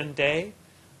given weekend day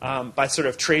by sort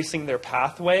of tracing their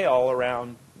pathway all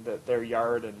around their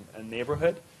yard and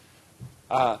neighborhood.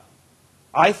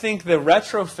 I think the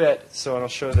retrofit, so I'll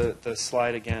show the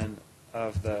slide again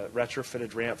of the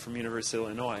retrofitted ramp from University of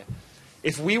Illinois.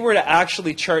 If we were to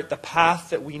actually chart the path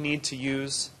that we need to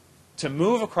use to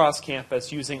move across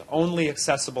campus using only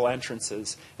accessible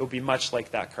entrances, it would be much like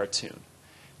that cartoon.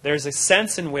 There's a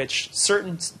sense in which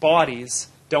certain bodies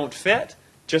don't fit,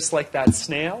 just like that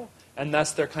snail, and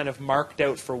thus they're kind of marked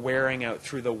out for wearing out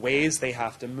through the ways they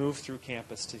have to move through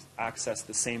campus to access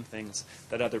the same things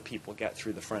that other people get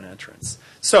through the front entrance.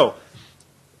 So,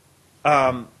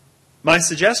 my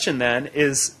suggestion then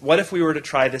is, what if we were to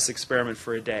try this experiment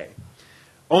for a day?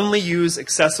 Only use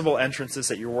accessible entrances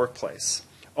at your workplace.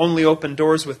 Only open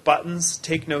doors with buttons,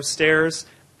 take no stairs,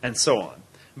 and so on.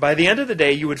 By the end of the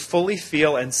day, you would fully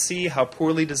feel and see how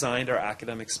poorly designed our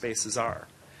academic spaces are.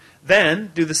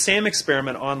 Then, do the same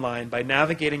experiment online by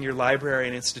navigating your library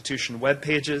and institution web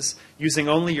pages using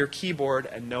only your keyboard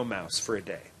and no mouse for a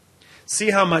day. See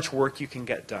how much work you can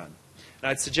get done. And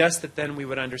I'd suggest that then we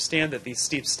would understand that these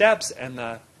steep steps and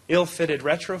the ill-fitted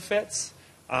retrofits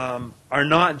are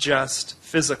not just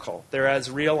physical. They're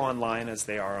as real online as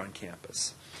they are on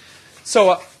campus.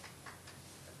 So,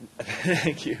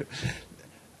 thank you.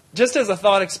 Just as a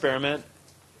thought experiment,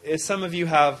 some of you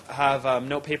have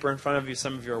note paper in front of you,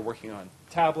 some of you are working on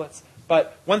tablets.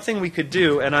 But one thing we could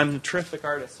do, and I'm a terrific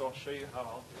artist, so I'll show you how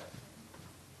I'll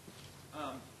do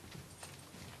it.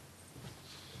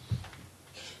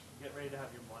 Get ready to have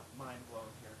your mind blown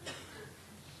here.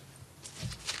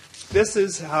 This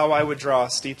is how I would draw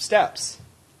steep steps.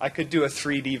 I could do a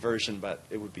 3D version, but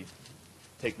it would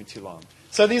take me too long.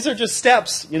 So these are just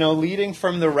steps, leading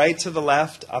from the right to the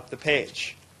left up the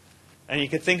page. And you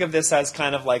could think of this as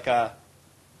kind of like a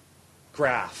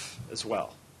graph as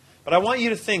well. But I want you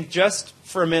to think just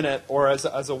for a minute, or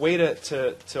as a way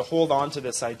to hold on to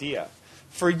this idea.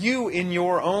 For you, in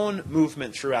your own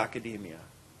movement through academia,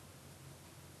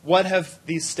 what have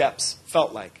these steps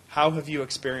felt like? How have you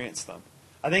experienced them?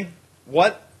 I think,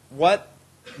 what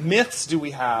myths do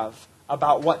we have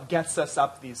about what gets us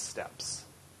up these steps?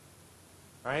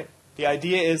 Right? The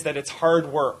idea is that it's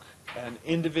hard work and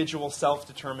individual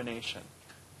self-determination,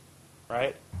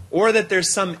 right? Or that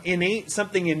there's something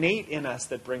innate in us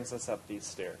that brings us up these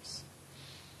stairs.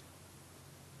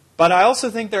 But I also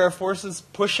think there are forces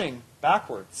pushing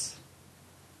backwards,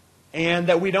 and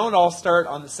that we don't all start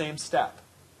on the same step.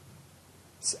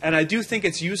 And I do think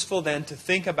it's useful then to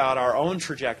think about our own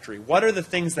trajectory. What are the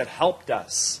things that helped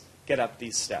us get up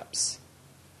these steps?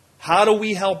 How do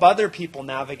we help other people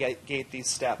navigate these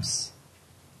steps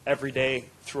every day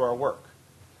through our work?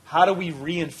 How do we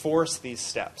reinforce these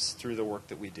steps through the work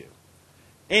that we do?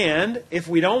 And if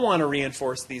we don't want to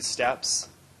reinforce these steps,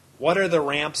 what are the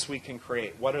ramps we can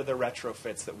create? What are the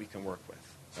retrofits that we can work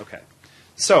with? Okay.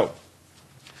 So,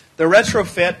 the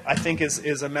retrofit, I think,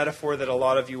 is a metaphor that a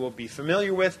lot of you will be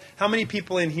familiar with. How many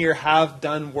people in here have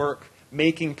done work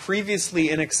making previously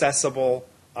inaccessible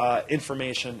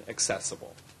information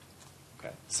accessible?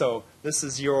 Okay. So, this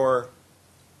is your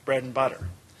bread and butter.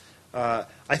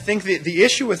 I think the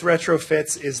issue with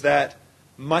retrofits is that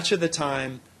much of the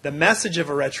time, the message of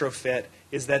a retrofit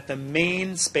is that the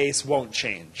main space won't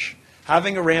change.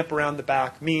 Having a ramp around the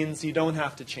back means you don't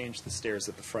have to change the stairs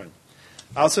at the front.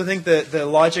 I also think the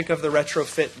logic of the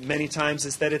retrofit many times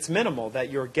is that it's minimal,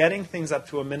 that you're getting things up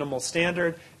to a minimal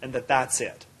standard and that's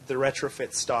it. The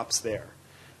retrofit stops there.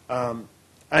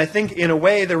 I think in a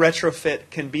way the retrofit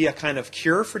can be a kind of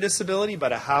cure for disability,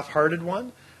 but a half-hearted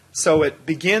one. So it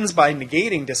begins by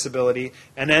negating disability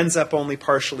and ends up only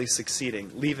partially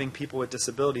succeeding, leaving people with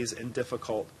disabilities in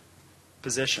difficult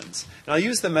positions. And I'll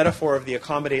use the metaphor of the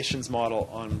accommodations model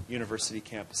on university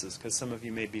campuses because some of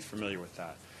you may be familiar with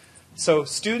that. So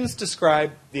students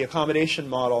describe the accommodation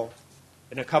model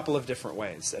in a couple of different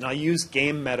ways. And I'll use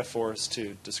game metaphors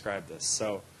to describe this.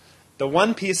 So the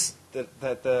one piece that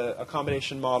the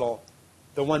accommodation model,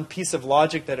 the one piece of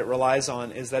logic that it relies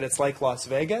on is that it's like Las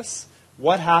Vegas.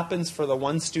 What happens for the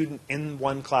one student in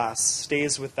one class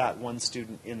stays with that one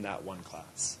student in that one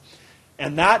class.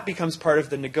 And that becomes part of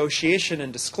the negotiation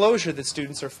and disclosure that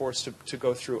students are forced to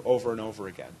go through over and over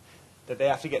again. That they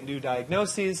have to get new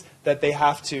diagnoses, that they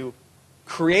have to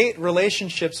create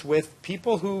relationships with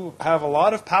people who have a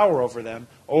lot of power over them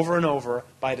over and over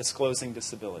by disclosing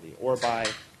disability or by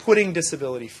putting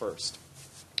disability first.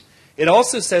 It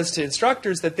also says to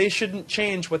instructors that they shouldn't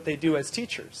change what they do as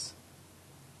teachers.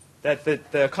 That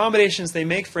the accommodations they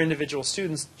make for individual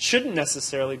students shouldn't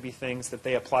necessarily be things that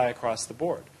they apply across the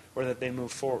board or that they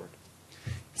move forward.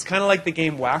 It's kind of like the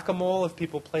game Whack-A-Mole, if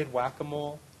people played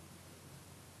Whack-A-Mole.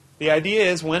 The idea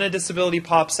is when a disability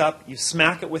pops up, you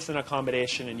smack it with an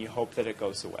accommodation and you hope that it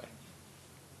goes away.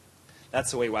 That's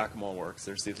the way Whack-A-Mole works.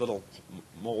 There's these little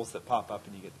moles that pop up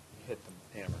and you hit them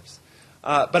with hammers.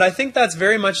 But I think that's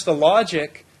very much the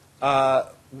logic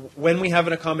when we have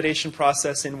an accommodation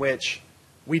process in which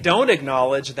we don't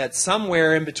acknowledge that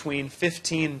somewhere in between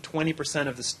 15 and 20%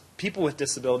 of the people with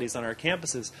disabilities on our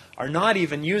campuses are not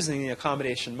even using the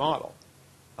accommodation model.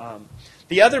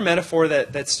 The other metaphor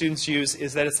that students use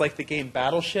is that it's like the game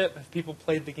Battleship. Have people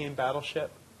played the game Battleship?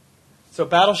 So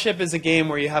Battleship is a game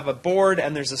where you have a board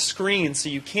and there's a screen so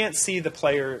you can't see the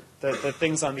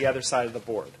things on the other side of the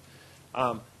board.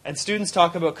 And students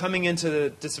talk about coming into the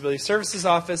Disability Services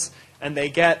Office and they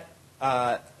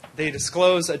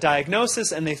disclose a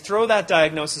diagnosis and they throw that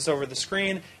diagnosis over the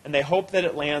screen and they hope that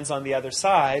it lands on the other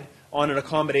side on an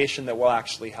accommodation that will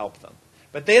actually help them.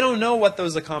 But they don't know what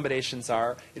those accommodations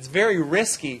are. It's very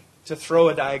risky to throw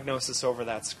a diagnosis over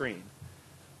that screen.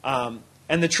 And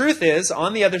the truth is,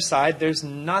 on the other side, there's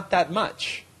not that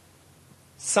much.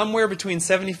 Somewhere between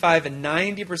 75 and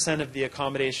 90% of the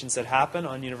accommodations that happen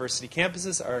on university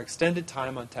campuses are extended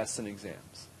time on tests and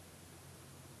exams.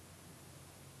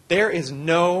 There is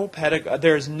no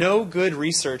good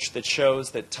research that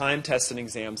shows that time tests and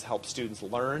exams help students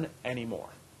learn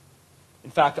anymore.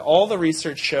 In fact, all the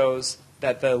research shows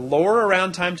that the lower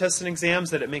around time tests and exams,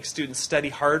 that it makes students study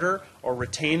harder or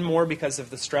retain more because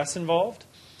of the stress involved,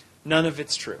 none of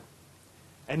it's true.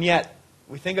 And yet,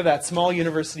 we think of that small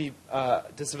university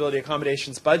disability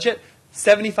accommodations budget,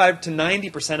 75 to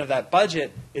 90% of that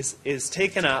budget is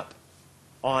taken up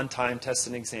on time tests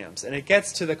and exams. And it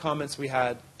gets to the comments we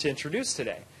had to introduce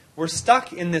today. We're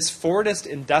stuck in this Fordist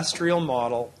industrial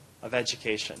model of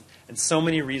education, and so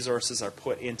many resources are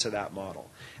put into that model.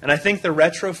 And I think the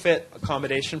retrofit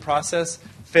accommodation process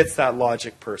fits that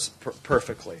logic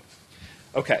perfectly.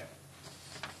 Okay.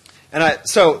 And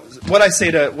so what I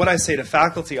say to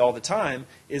faculty all the time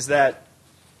is that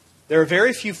there are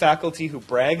very few faculty who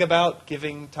brag about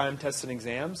giving time tests and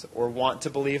exams or want to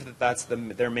believe that that's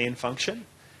their main function.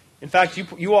 In fact,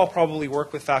 you all probably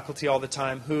work with faculty all the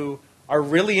time who are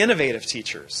really innovative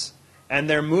teachers, and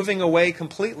they're moving away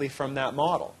completely from that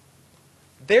model.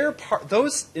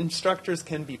 Those instructors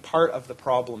can be part of the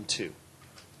problem too.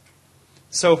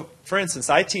 So, for instance,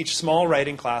 I teach small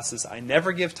writing classes. I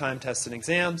never give time tests and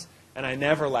exams, and I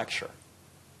never lecture.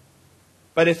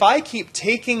 But if I keep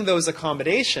taking those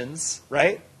accommodations,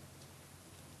 right,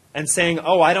 and saying,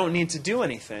 oh, I don't need to do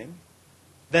anything,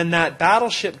 then that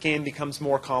battleship game becomes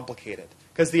more complicated.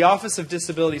 Because the Office of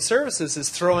Disability Services is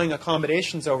throwing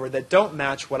accommodations over that don't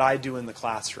match what I do in the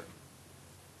classroom.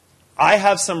 I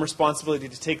have some responsibility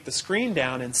to take the screen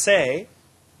down and say,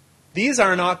 these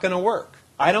are not going to work.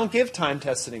 I don't give time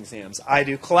tests and exams. I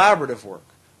do collaborative work.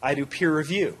 I do peer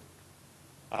review.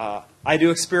 I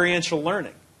do experiential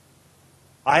learning.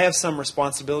 I have some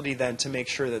responsibility then to make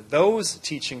sure that those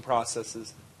teaching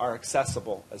processes are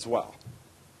accessible as well.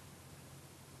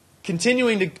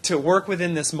 Continuing to work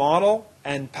within this model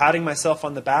and patting myself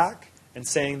on the back and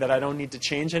saying that I don't need to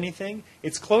change anything,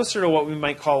 it's closer to what we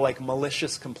might call like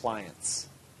malicious compliance.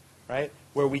 right?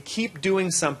 Where we keep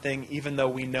doing something even though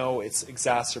we know it's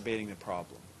exacerbating the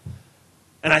problem.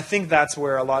 And I think that's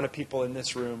where a lot of people in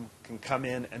this room can come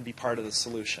in and be part of the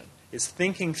solution, is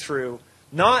thinking through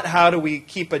not how do we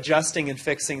keep adjusting and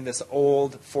fixing this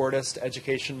old Fordist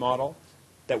education model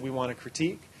that we want to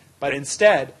critique, but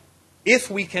instead, if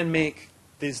we can make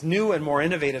this new and more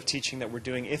innovative teaching that we're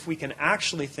doing, if we can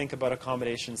actually think about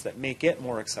accommodations that make it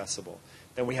more accessible,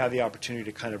 then we have the opportunity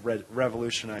to kind of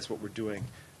revolutionize what we're doing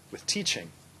with teaching.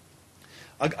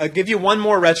 I'll give you one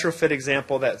more retrofit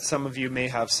example that some of you may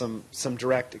have some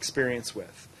direct experience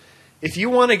with. If you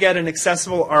want to get an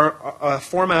accessible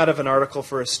format of an article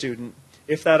for a student,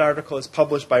 if that article is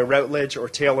published by Routledge or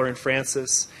Taylor and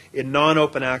Francis in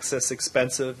non-open access,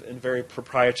 expensive, and very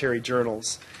proprietary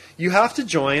journals, you have to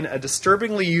join a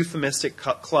disturbingly euphemistic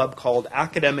club called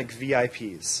Academic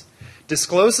VIPs.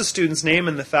 Disclose the student's name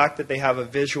and the fact that they have a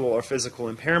visual or physical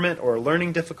impairment or a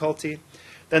learning difficulty.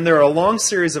 Then there are a long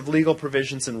series of legal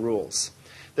provisions and rules.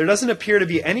 There doesn't appear to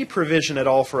be any provision at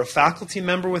all for a faculty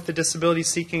member with a disability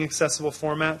seeking accessible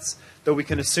formats, though we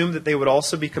can assume that they would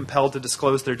also be compelled to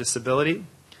disclose their disability.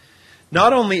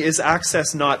 Not only is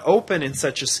access not open in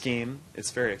such a scheme,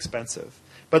 it's very expensive,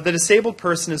 but the disabled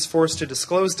person is forced to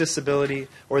disclose disability,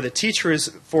 or the teacher is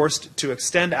forced to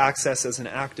extend access as an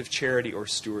act of charity or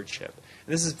stewardship.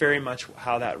 And this is very much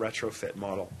how that retrofit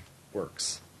model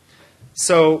works.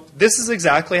 So this is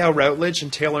exactly how Routledge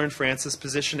and Taylor and Francis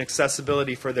position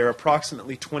accessibility for their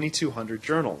approximately 2,200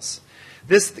 journals.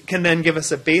 This can then give us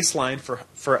a baseline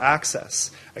for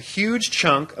access. A huge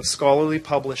chunk of scholarly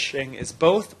publishing is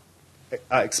both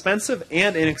expensive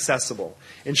and inaccessible,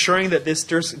 ensuring that this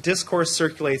discourse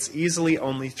circulates easily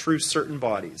only through certain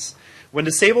bodies. When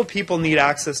disabled people need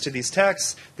access to these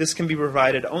texts, this can be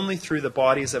provided only through the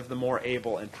bodies of the more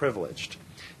able and privileged.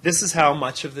 This is how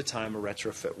much of the time a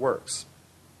retrofit works.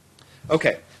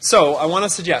 Okay, so I want to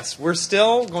suggest we're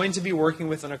still going to be working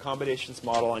with an accommodations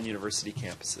model on university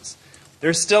campuses.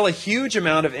 There's still a huge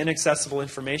amount of inaccessible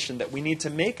information that we need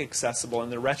to make accessible,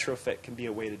 and the retrofit can be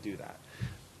a way to do that.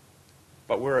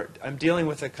 But I'm dealing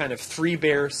with a kind of three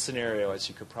bears scenario, as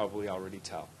you could probably already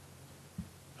tell.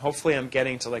 Hopefully I'm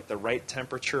getting to like the right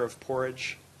temperature of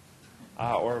porridge,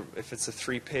 or if it's the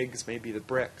three pigs, maybe the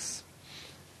bricks.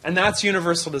 And that's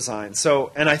universal design.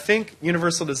 So, and I think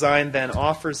universal design then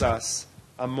offers us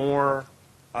a more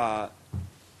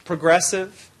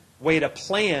progressive way to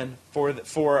plan for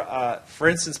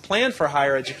instance, plan for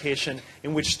higher education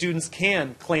in which students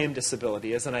can claim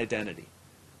disability as an identity,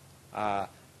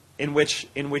 in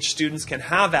which students can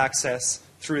have access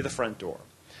through the front door.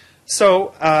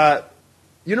 So,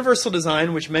 universal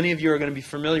design, which many of you are going to be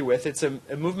familiar with, it's a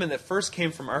movement that first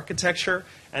came from architecture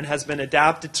and has been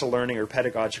adapted to learning or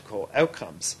pedagogical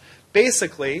outcomes.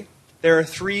 Basically, there are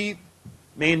three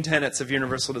main tenets of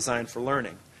universal design for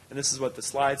learning, and this is what the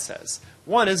slide says.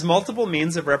 One is multiple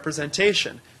means of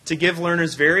representation to give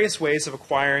learners various ways of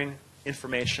acquiring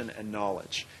information and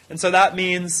knowledge. And so that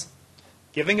means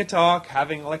giving a talk,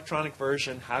 having an electronic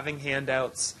version, having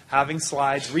handouts, having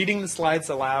slides, reading the slides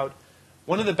aloud.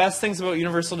 One of the best things about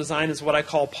universal design is what I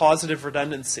call positive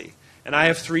redundancy. And I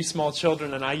have 3 small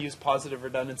children, and I use positive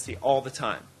redundancy all the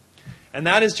time. And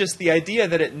that is just the idea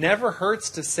that it never hurts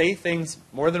to say things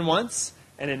more than once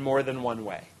and in more than one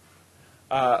way.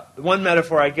 The one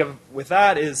metaphor I give with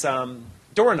that is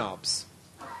doorknobs.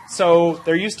 So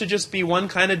there used to just be one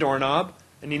kind of doorknob,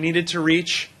 and you needed to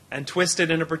reach and twist it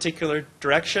in a particular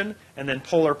direction and then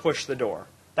pull or push the door.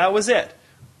 That was it.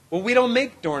 Well, we don't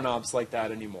make doorknobs like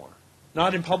that anymore.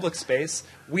 Not in public space.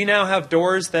 We now have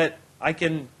doors that I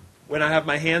can, when I have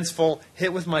my hands full,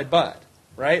 hit with my butt,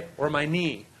 right? Or my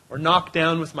knee, or knock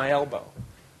down with my elbow.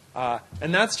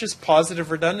 And that's just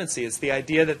positive redundancy. It's the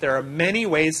idea that there are many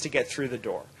ways to get through the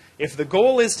door. If the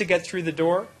goal is to get through the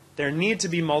door, there need to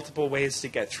be multiple ways to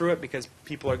get through it because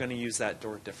people are going to use that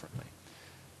door differently.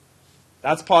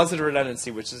 That's positive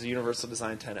redundancy, which is a universal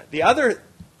design tenet. The other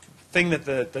thing that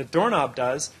the doorknob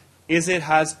does is it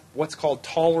has what's called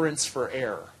tolerance for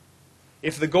error.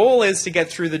 If the goal is to get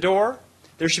through the door,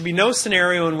 there should be no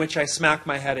scenario in which I smack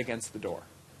my head against the door.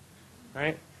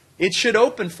 Right? It should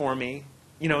open for me,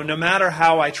 no matter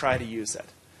how I try to use it.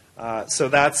 So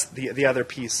that's the other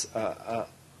piece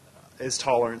is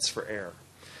tolerance for error.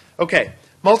 Okay,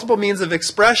 multiple means of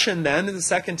expression then is the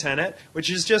second tenet,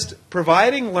 which is just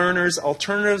providing learners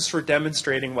alternatives for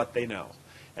demonstrating what they know.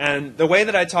 And the way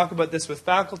that I talk about this with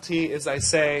faculty is I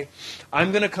say,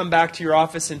 I'm going to come back to your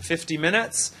office in 50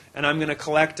 minutes, and I'm going to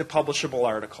collect a publishable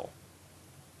article.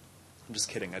 I'm just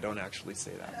kidding. I don't actually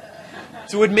say that.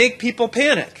 So it would make people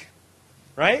panic,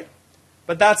 right?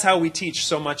 But that's how we teach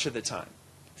so much of the time.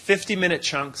 50-minute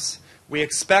chunks. We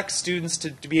expect students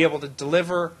to be able to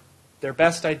deliver their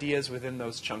best ideas within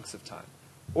those chunks of time,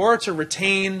 or to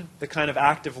retain the kind of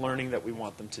active learning that we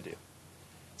want them to do.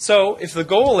 So if the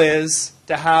goal is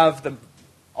to have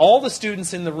all the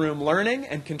students in the room learning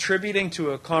and contributing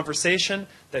to a conversation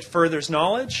that furthers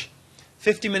knowledge,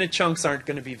 50-minute chunks aren't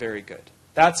going to be very good.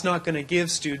 That's not going to give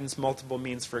students multiple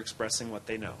means for expressing what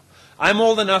they know. I'm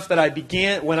old enough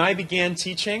that when I began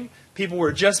teaching, people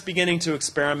were just beginning to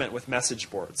experiment with message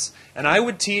boards. And I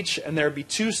would teach, and there would be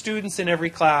 2 students in every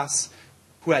class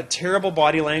who had terrible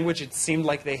body language. It seemed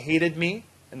like they hated me,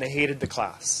 and they hated the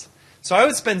class. So I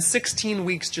would spend 16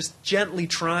 weeks just gently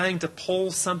trying to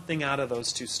pull something out of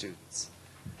those 2 students.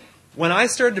 When I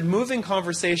started moving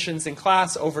conversations in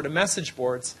class over to message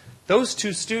boards, those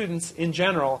 2 students, in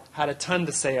general, had a ton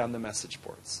to say on the message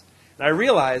boards. And I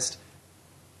realized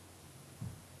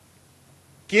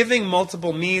giving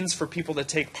multiple means for people to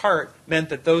take part meant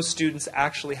that those students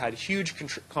actually had huge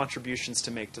contributions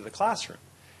to make to the classroom.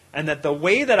 And that the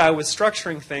way that I was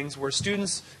structuring things, where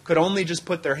students could only just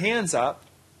put their hands up,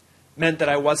 meant that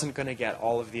I wasn't going to get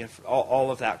all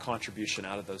of that contribution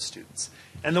out of those students.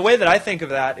 And the way that I think of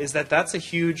that is that that's a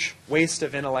huge waste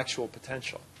of intellectual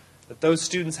potential, that those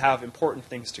students have important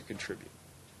things to contribute.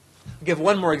 I'll give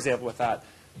one more example with that.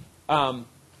 Do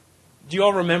you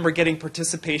all remember getting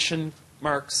participation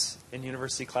marks in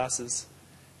university classes?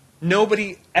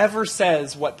 Nobody ever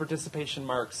says what participation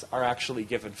marks are actually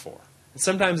given for. And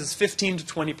sometimes it's 15 to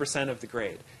 20% of the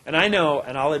grade. And I know,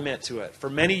 and I'll admit to it, for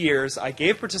many years I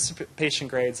gave participation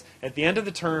grades. At the end of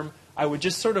the term, I would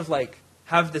just sort of like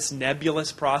have this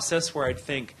nebulous process where I'd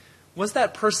think, was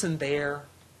that person there?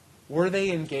 Were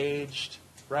they engaged?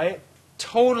 Right?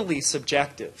 Totally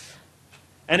subjective.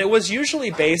 And it was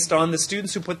usually based on the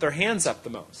students who put their hands up the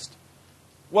most.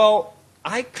 Well,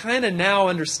 I kind of now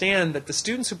understand that the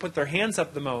students who put their hands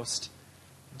up the most,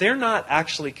 they're not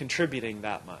actually contributing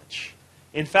that much.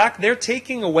 In fact, they're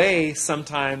taking away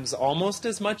sometimes almost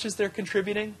as much as they're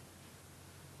contributing.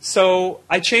 So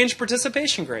I changed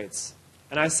participation grades.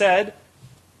 And I said,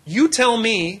 you tell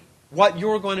me what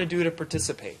you're going to do to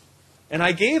participate. And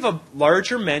I gave a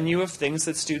larger menu of things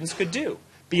that students could do,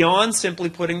 beyond simply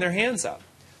putting their hands up.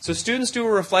 So students do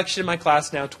a reflection in my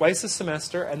class now twice a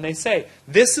semester, and they say,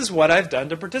 this is what I've done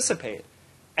to participate.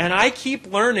 And I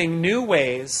keep learning new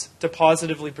ways to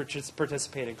positively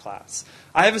participate in class.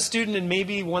 I have a student, and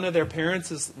maybe one of their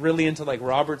parents is really into like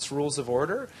Robert's Rules of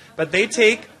Order, but they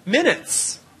take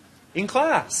minutes in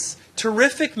class,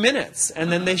 terrific minutes,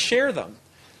 and then they share them.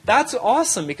 That's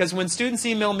awesome, because when students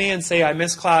email me and say, I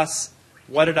missed class,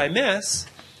 what did I miss?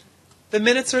 The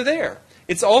minutes are there.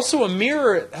 It's also a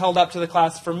mirror held up to the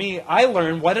class for me. I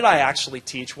learned, what did I actually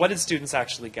teach? What did students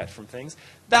actually get from things?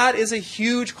 That is a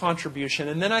huge contribution,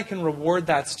 and then I can reward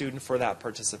that student for that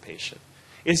participation.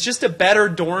 It's just a better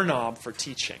doorknob for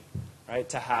teaching, right,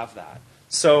 to have that.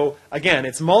 So again,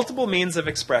 it's multiple means of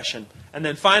expression, and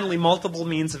then finally multiple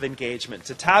means of engagement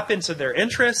to tap into their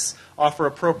interests, offer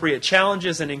appropriate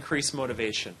challenges, and increase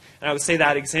motivation. And I would say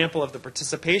that example of the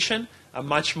participation, a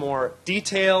much more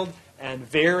detailed and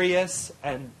various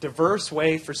and diverse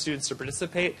way for students to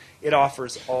participate, it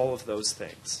offers all of those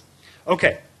things.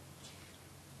 Okay.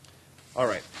 All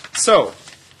right. So,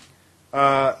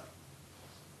 the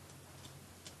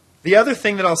other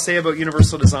thing that I'll say about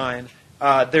universal design,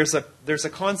 there's a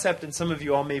concept, and some of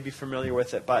you all may be familiar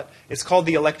with it, but it's called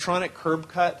the electronic curb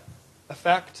cut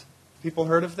effect. People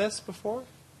heard of this before?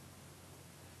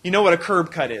 You know what a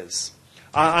curb cut is.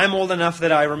 I'm old enough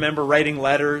that I remember writing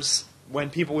letters when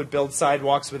people would build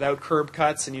sidewalks without curb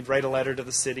cuts, and you'd write a letter to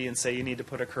the city and say, you need to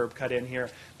put a curb cut in here.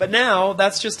 But now,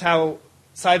 that's just how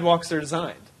sidewalks are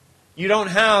designed. You don't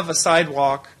have a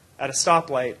sidewalk at a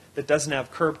stoplight that doesn't have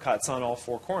curb cuts on all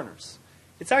 4 corners.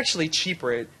 It's actually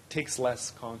cheaper. It takes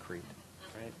less concrete.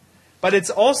 Right? But it's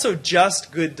also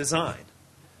just good design.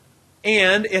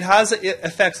 And it has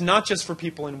effects not just for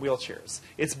people in wheelchairs.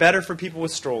 It's better for people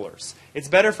with strollers. It's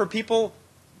better for people,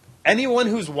 anyone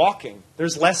who's walking.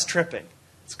 There's less tripping.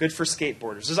 It's good for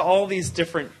skateboarders. There's all these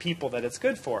different people that it's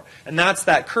good for. And that's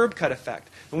that curb cut effect.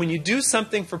 And when you do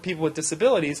something for people with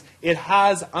disabilities, it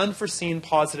has unforeseen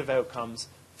positive outcomes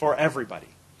for everybody.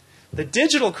 The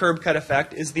digital curb cut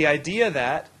effect is the idea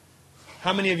that,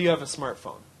 how many of you have a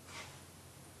smartphone?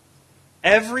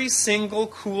 Every single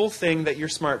cool thing that your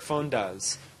smartphone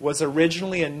does was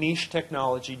originally a niche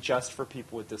technology just for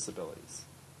people with disabilities.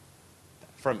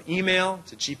 From email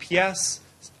to GPS,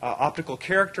 optical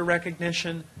character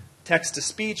recognition,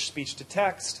 text-to-speech,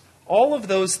 speech-to-text, all of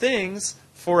those things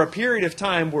for a period of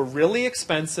time were really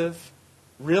expensive,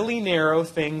 really narrow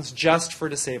things just for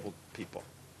disabled people.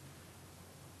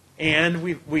 And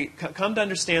we come to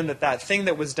understand that that thing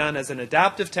that was done as an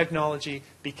adaptive technology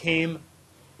became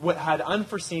what had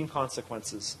unforeseen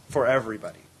consequences for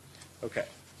everybody. Okay.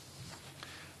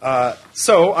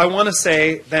 So I want to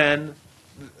say then,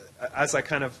 as I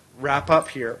kind of wrap up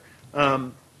here, I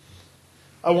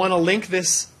want to link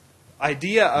this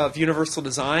idea of universal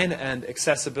design and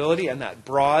accessibility and that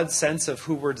broad sense of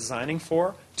who we're designing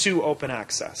for to open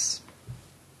access.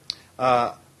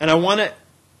 And I want to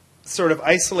sort of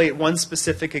isolate one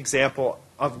specific example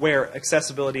of where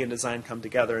accessibility and design come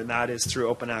together, and that is through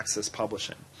open access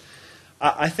publishing.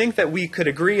 I think that we could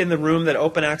agree in the room that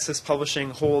open access publishing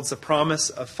holds a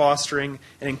promise of fostering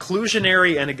an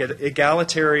inclusionary and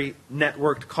egalitarian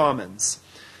networked commons.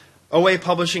 OA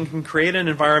publishing can create an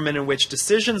environment in which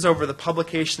decisions over the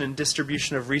publication and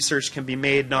distribution of research can be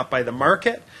made not by the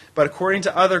market, but according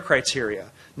to other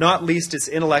criteria, not least its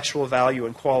intellectual value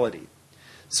and quality.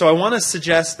 So I want to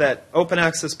suggest that open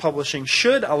access publishing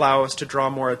should allow us to draw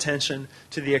more attention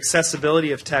to the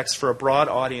accessibility of text for a broad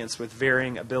audience with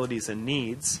varying abilities and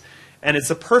needs, and it's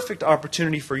a perfect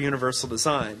opportunity for universal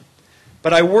design.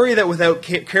 But I worry that without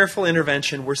careful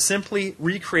intervention, we're simply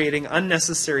recreating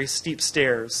unnecessary steep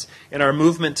stairs in our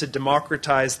movement to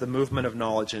democratize the movement of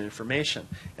knowledge and information.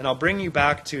 And I'll bring you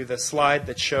back to the slide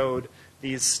that showed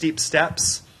these steep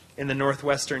steps in the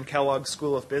Northwestern Kellogg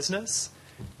School of Business.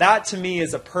 That, to me,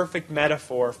 is a perfect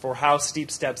metaphor for how steep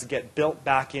steps get built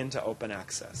back into open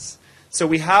access. So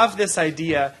we have this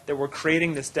idea that we're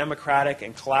creating this democratic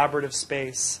and collaborative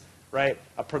space, right?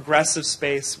 A progressive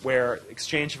space where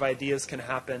exchange of ideas can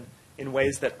happen in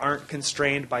ways that aren't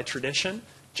constrained by tradition,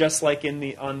 just like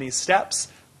on these steps.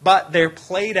 But they're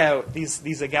played out,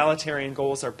 these egalitarian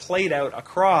goals are played out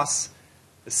across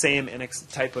the same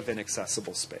type of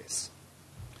inaccessible space.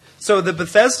 So the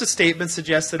Bethesda statement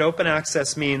suggests that open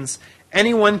access means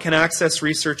anyone can access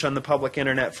research on the public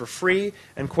internet for free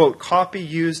and, quote, copy,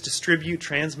 use, distribute,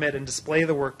 transmit, and display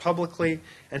the work publicly,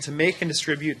 and to make and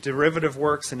distribute derivative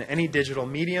works in any digital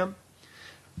medium.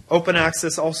 Open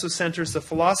access also centers the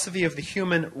philosophy of the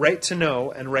human right to know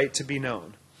and right to be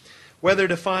known. Whether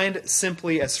defined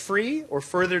simply as free or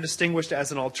further distinguished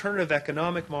as an alternative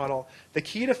economic model, the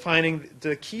key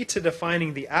to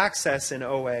defining the access in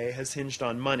OA has hinged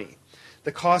on money.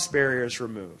 The cost barrier is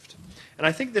removed. And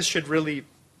I think this should really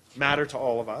matter to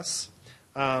all of us.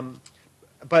 And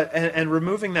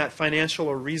removing that financial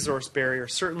or resource barrier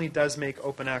certainly does make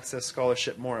open access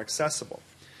scholarship more accessible.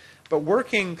 But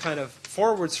working kind of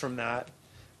forwards from that,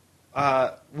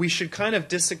 we should kind of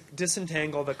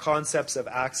disentangle the concepts of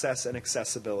access and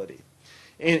accessibility.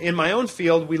 In my own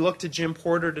field, we look to Jim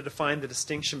Porter to define the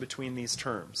distinction between these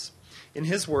terms. In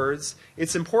his words,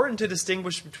 it's important to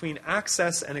distinguish between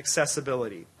access and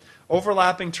accessibility,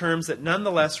 overlapping terms that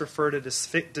nonetheless refer to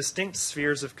distinct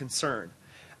spheres of concern.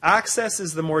 Access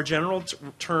is the more general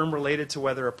term related to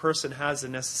whether a person has the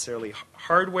necessary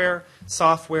hardware,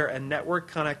 software, and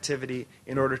network connectivity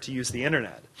in order to use the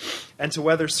internet, and to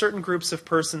whether certain groups of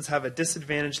persons have a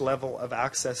disadvantaged level of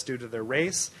access due to their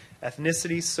race,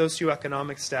 ethnicity,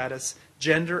 socioeconomic status,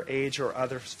 gender, age, or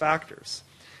other factors.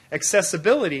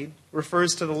 Accessibility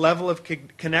refers to the level of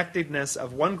connectedness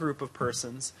of one group of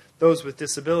persons, those with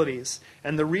disabilities,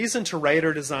 and the reason to write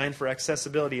or design for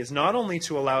accessibility is not only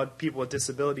to allow people with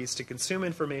disabilities to consume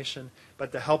information,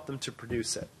 but to help them to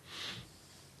produce it.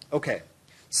 Okay,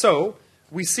 so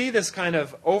we see this kind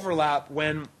of overlap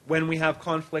when we have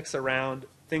conflicts around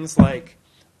things like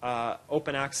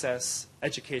open access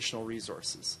educational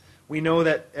resources. We know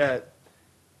that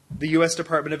the U.S.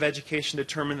 Department of Education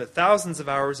determined that thousands of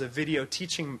hours of video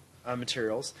teaching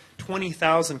materials,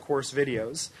 20,000 course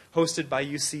videos, hosted by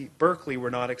UC Berkeley were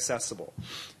not accessible.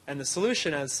 And the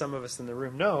solution, as some of us in the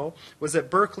room know, was that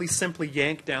Berkeley simply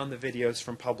yanked down the videos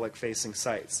from public-facing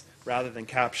sites, rather than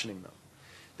captioning them.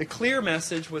 The clear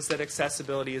message was that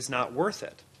accessibility is not worth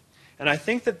it. And I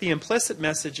think that the implicit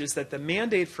message is that the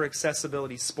mandate for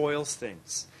accessibility spoils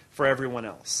things for everyone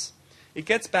else. It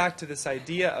gets back to this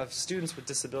idea of students with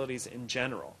disabilities in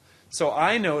general. So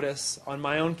I notice on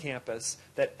my own campus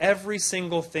that every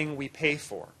single thing we pay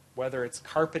for, whether it's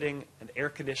carpeting and air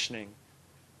conditioning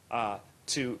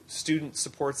to student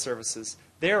support services,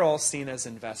 they're all seen as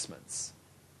investments.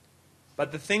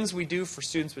 But the things we do for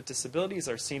students with disabilities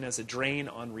are seen as a drain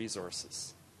on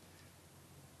resources.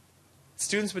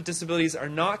 Students with disabilities are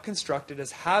not constructed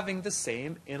as having the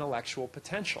same intellectual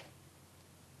potential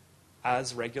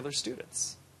as regular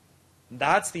students.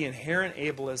 That's the inherent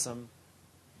ableism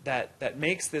that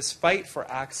makes this fight for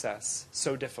access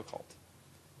so difficult.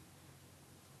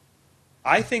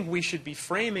 I think we should be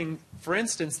framing, for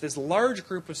instance, this large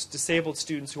group of disabled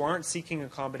students who aren't seeking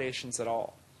accommodations at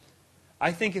all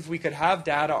I think if we could have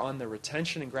data on the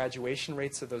retention and graduation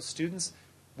rates of those students,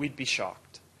 we'd be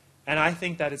shocked. And I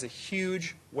think that is a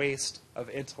huge waste of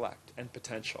intellect and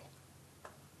potential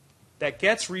that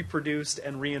gets reproduced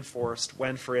and reinforced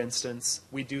when, for instance,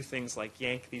 we do things like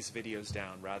yank these videos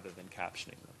down rather than captioning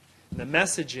them. And the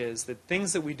message is that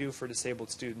things that we do for disabled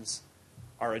students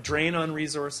are a drain on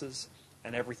resources,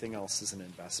 and everything else is an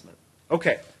investment.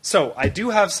 Okay, so I do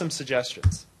have some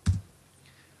suggestions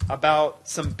about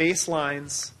some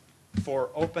baselines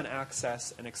for open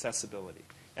access and accessibility.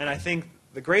 And I think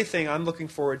the great thing, I'm looking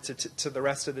forward to the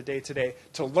rest of the day today,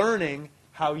 to learning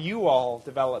how you all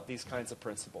develop these kinds of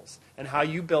principles and how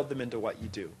you build them into what you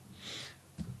do.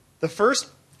 The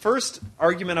first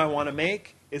argument I want to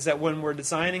make is that when we're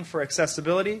designing for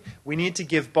accessibility, we need to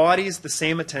give bodies the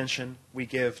same attention we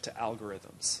give to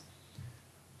algorithms.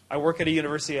 I work at a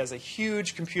university that has a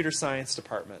huge computer science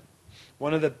department,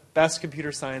 one of the best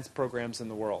computer science programs in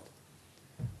the world.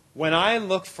 When I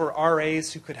look for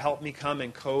RAs who could help me come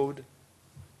and code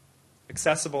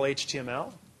accessible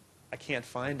HTML, I can't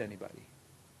find anybody.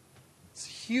 It's a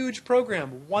huge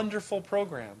program, wonderful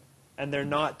program, and they're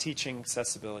not teaching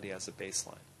accessibility as a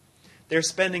baseline. They're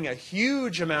spending a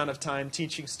huge amount of time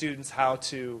teaching students how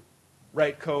to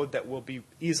write code that will be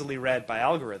easily read by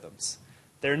algorithms.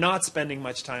 They're not spending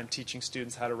much time teaching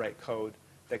students how to write code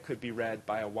that could be read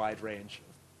by a wide range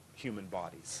of human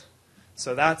bodies.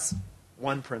 So that's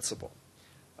one principle.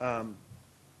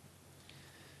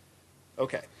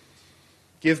 Okay.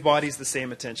 Give bodies the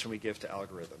same attention we give to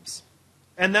algorithms.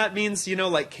 And that means,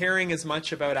 like caring as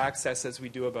much about access as we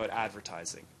do about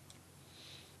advertising.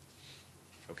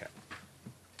 Okay.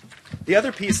 The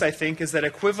other piece, I think, is that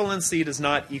equivalency does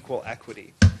not equal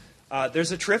equity.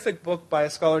 There's a terrific book by a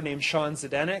scholar named Sean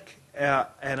Zdenek,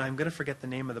 and I'm going to forget the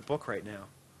name of the book right now.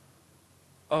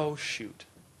 Oh, shoot.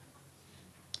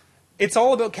 It's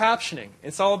all about captioning.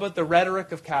 It's all about the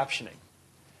rhetoric of captioning.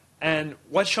 And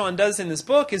what Sean does in this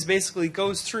book is basically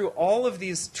goes through all of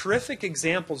these terrific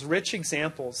examples, rich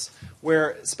examples, where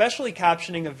especially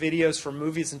captioning of videos for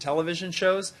movies and television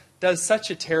shows does such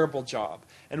a terrible job.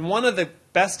 And one of the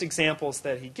best examples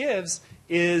that he gives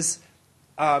is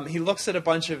he looks at a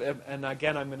bunch of, and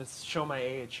again, I'm going to show my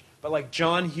age, but like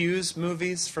John Hughes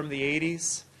movies from the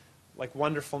 80s, like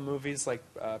wonderful movies like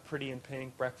Pretty in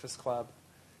Pink, Breakfast Club.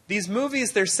 These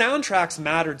movies, their soundtracks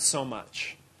mattered so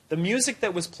much. The music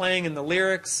that was playing and the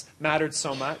lyrics mattered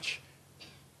so much.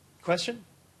 Question?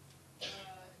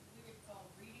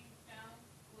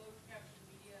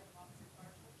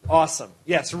 Awesome.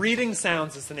 Yes, Reading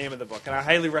Sounds is the name of the book, and I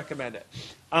highly recommend it.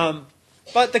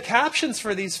 But the captions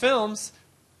for these films,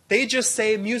 they just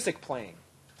say music playing,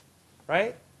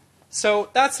 right? So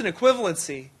that's an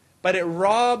equivalency, but it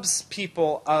robs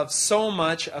people of so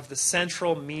much of the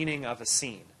central meaning of a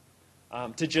scene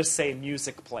to just say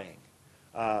music playing.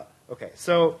 Okay,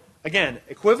 so again,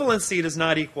 equivalency does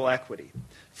not equal equity.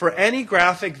 For any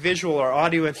graphic, visual, or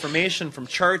audio information from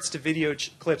charts to video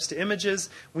clips to images,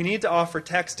 we need to offer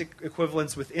text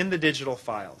equivalence within the digital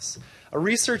files. A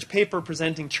research paper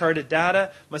presenting charted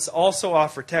data must also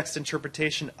offer text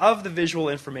interpretation of the visual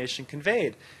information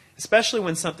conveyed, especially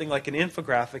when something like an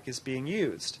infographic is being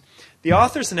used. The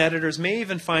authors and editors may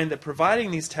even find that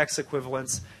providing these text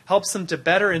equivalents helps them to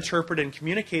better interpret and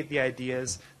communicate the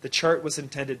ideas the chart was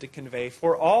intended to convey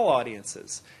for all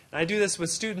audiences. And I do this with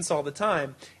students all the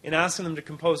time in asking them to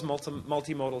compose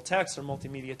multimodal text or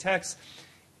multimedia text.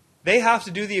 They have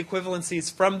to do the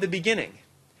equivalencies from the beginning.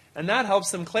 And that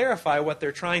helps them clarify what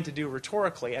they're trying to do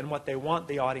rhetorically and what they want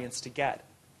the audience to get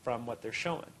from what they're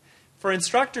showing. For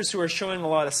instructors who are showing a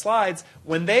lot of slides,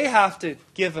 when they have to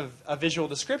give a visual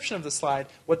description of the slide,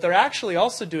 what they're actually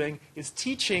also doing is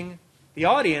teaching the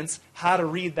audience how to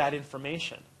read that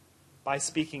information by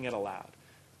speaking it aloud.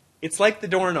 It's like the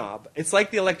doorknob. It's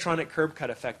like the electronic curb cut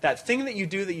effect. That thing that you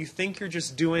do that you think you're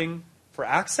just doing for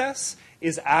access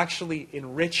is actually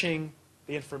enriching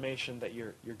the information that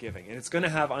you're giving. And it's going to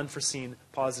have unforeseen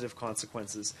positive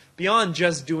consequences beyond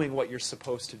just doing what you're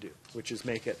supposed to do, which is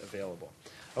make it available.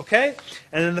 Okay?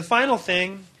 And then the final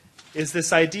thing is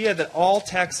this idea that all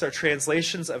texts are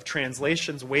translations of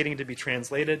translations waiting to be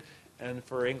translated. And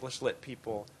for English lit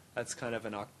people, that's kind of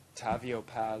an Octavio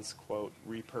Paz quote,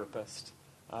 repurposed.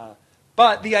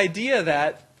 But the idea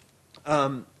that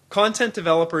content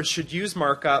developers should use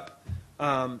markup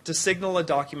to signal a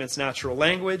document's natural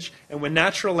language, and when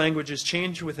natural language is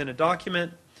changed within a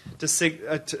document, speech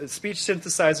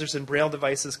synthesizers and braille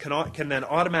devices can then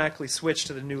automatically switch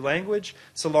to the new language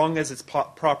so long as it's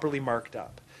properly marked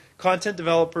up. Content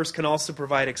developers can also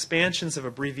provide expansions of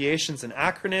abbreviations and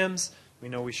acronyms, We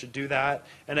know we should do that.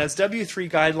 And as W3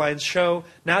 guidelines show,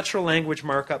 natural language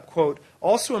markup, quote,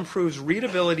 also improves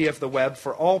readability of the web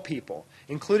for all people,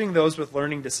 including those with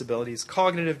learning disabilities,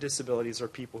 cognitive disabilities, or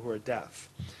people who are deaf.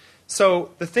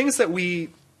 So the things that we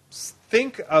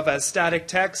think of as static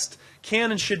text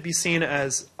can and should be seen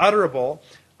as utterable.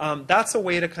 That's a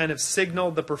way to kind of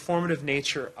signal the performative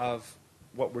nature of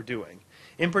what we're doing.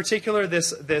 In particular,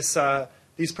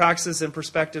 these practices and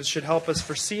perspectives should help us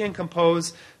foresee and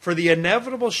compose for the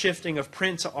inevitable shifting of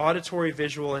print to auditory,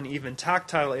 visual, and even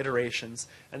tactile iterations,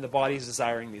 and the body's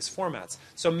desiring these formats.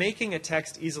 So making a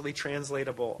text easily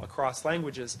translatable across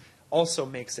languages also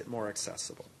makes it more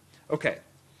accessible. Okay.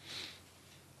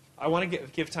 I want to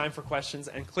give time for questions,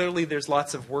 and clearly there's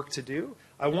lots of work to do.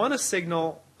 I want to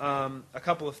signal a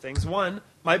couple of things. One,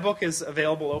 my book is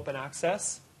available open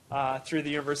access through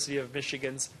the University of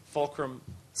Michigan's Fulcrum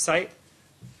site.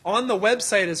 On the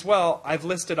website as well, I've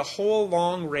listed a whole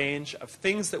long range of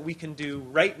things that we can do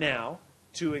right now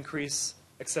to increase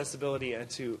accessibility and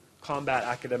to combat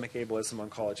academic ableism on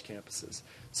college campuses.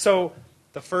 So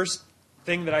the first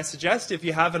thing that I suggest, if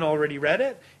you haven't already read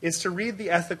it, is to read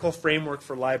the Ethical Framework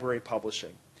for Library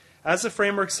Publishing. As the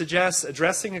framework suggests,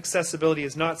 addressing accessibility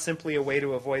is not simply a way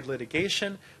to avoid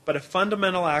litigation, but a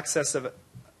fundamental aspect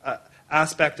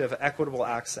of equitable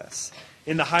access.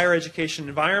 In the higher education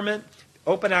environment,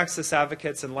 open access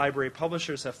advocates and library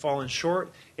publishers have fallen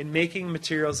short in making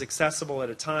materials accessible at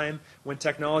a time when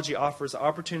technology offers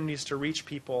opportunities to reach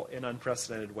people in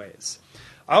unprecedented ways.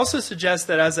 I also suggest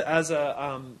that as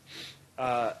a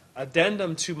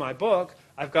addendum to my book,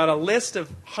 I've got a list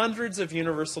of hundreds of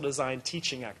universal design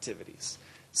teaching activities.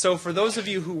 So for those of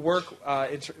you who work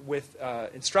with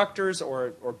instructors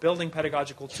or building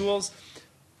pedagogical tools,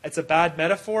 it's a bad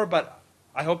metaphor, but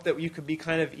I hope that you could be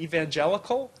kind of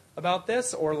evangelical about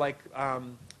this, or like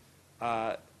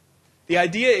the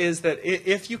idea is that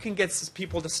if you can get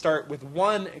people to start with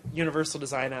one universal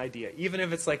design idea, even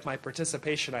if it's like my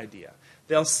participation idea,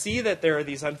 they'll see that there are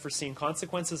these unforeseen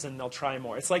consequences and they'll try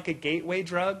more. It's like a gateway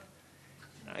drug.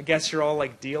 I guess you're all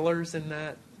like dealers in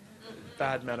that.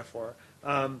 Bad metaphor.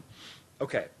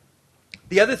 Okay.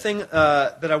 The other thing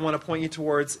that I want to point you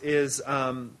towards is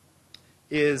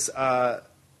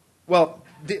well,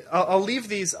 I'll leave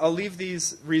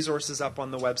these resources up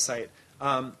on the website.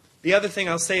 The other thing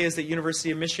I'll say is that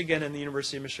University of Michigan and the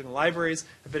University of Michigan Libraries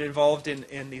have been involved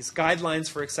in these guidelines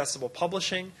for accessible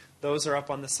publishing. Those are up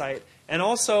on the site. And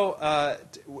also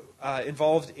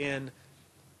involved in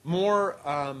more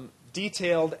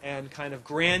detailed and kind of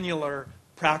granular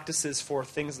practices for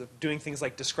doing things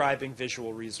like describing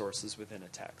visual resources within a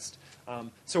text.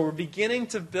 So we're beginning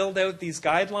to build out these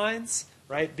guidelines,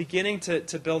 right? Beginning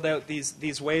to build out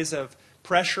these ways of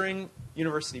pressuring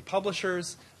university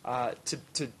publishers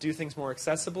to do things more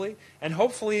accessibly. And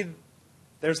hopefully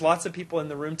there's lots of people in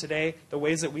the room today, the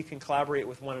ways that we can collaborate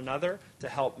with one another to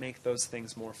help make those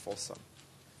things more fulsome.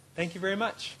 Thank you very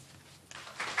much.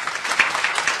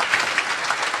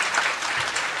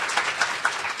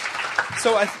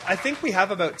 So I think we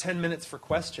have about 10 minutes for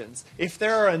questions. If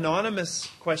there are anonymous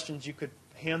questions, you could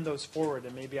hand those forward,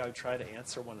 and maybe I would try to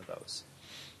answer one of those.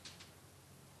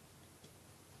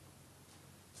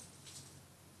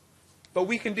 But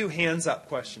we can do hands-up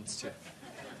questions, too.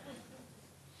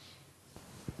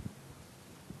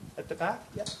 At the back?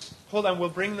 Yeah. Hold on, we'll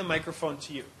bring the microphone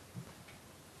to you.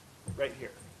 Right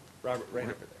here. Robert, right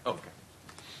over there. Okay.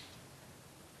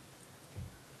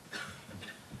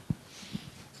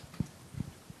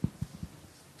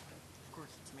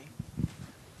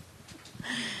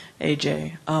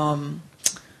 AJ.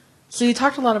 So you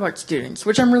talked a lot about students,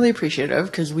 which I'm really appreciative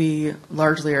because we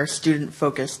largely are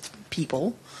student-focused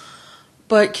people.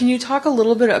 But can you talk a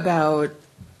little bit about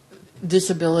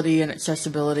disability and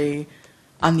accessibility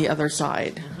on the other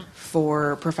side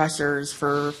for professors,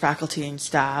 for faculty and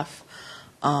staff,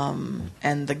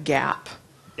 and the gap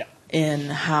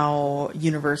in how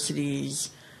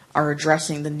universities are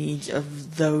addressing the needs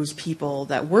of those people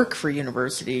that work for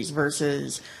universities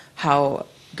versus how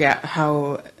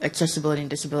accessibility and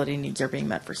disability needs are being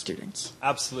met for students?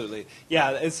 Absolutely.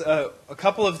 Yeah, it's a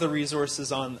couple of the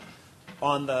resources on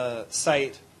the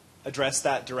site address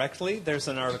that directly. There's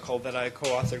an article that I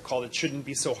co-authored called "It Shouldn't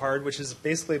Be So Hard," which is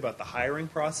basically about the hiring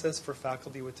process for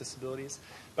faculty with disabilities.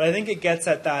 But I think it gets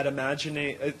at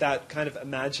that kind of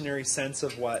imaginary sense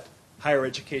of what higher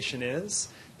education is.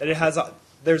 That it has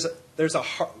there's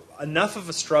enough of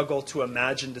a struggle to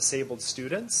imagine disabled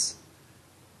students,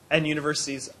 and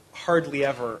universities hardly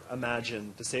ever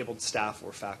imagine disabled staff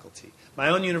or faculty. My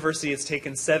own university has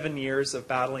taken 7 years of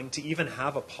battling to even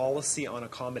have a policy on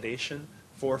accommodation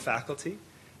for faculty,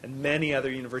 and many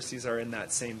other universities are in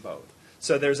that same boat.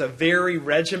 So there's a very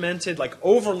regimented, like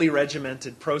overly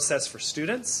regimented process for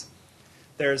students.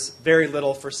 There's very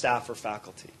little for staff or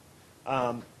faculty.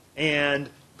 And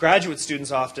graduate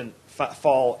students often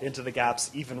fall into the gaps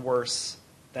even worse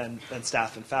than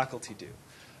staff and faculty do.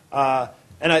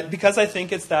 Because I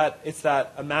think it's that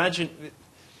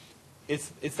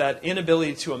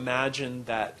inability to imagine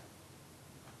that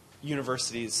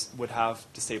universities would have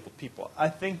disabled people. I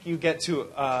think you get to,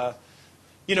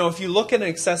 if you look at an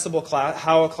accessible class,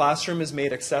 how a classroom is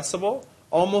made accessible,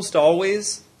 almost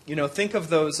always, think of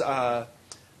those,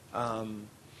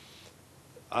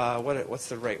 what's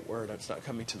the right word? It's not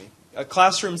coming to me.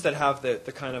 Classrooms that have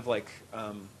the kind of like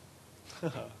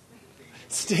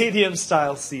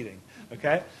stadium-style seating,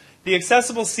 okay? The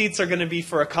accessible seats are going to be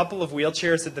for a couple of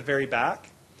wheelchairs at the very back.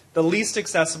 The least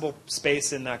accessible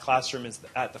space in that classroom is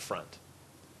at the front.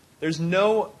 There's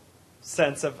no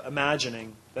sense of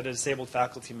imagining that a disabled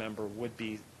faculty member would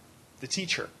be the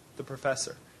teacher, the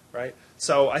professor, right?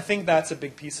 So I think that's a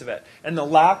big piece of it. And the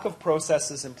lack of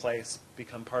processes in place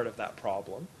become part of that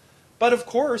problem. But of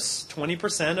course,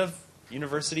 20% of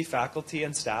university faculty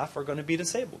and staff are going to be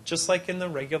disabled, just like in the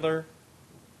regular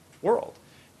world.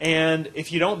 And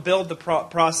if you don't build the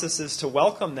processes to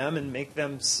welcome them and make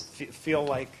them feel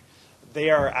like they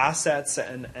are assets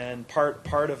and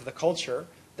part of the culture,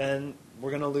 then we're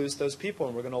going to lose those people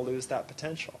and we're going to lose that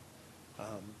potential.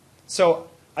 So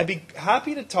I'd be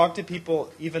happy to talk to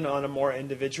people even on a more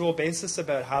individual basis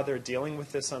about how they're dealing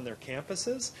with this on their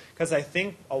campuses, because I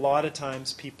think a lot of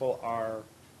times people are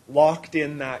locked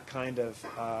in that kind of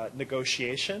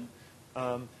negotiation.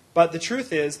 But the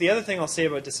truth is, the other thing I'll say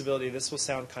about disability, this will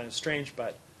sound kind of strange,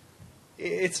 but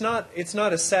it's not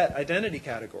a set identity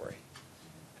category.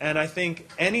 And I think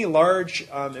any large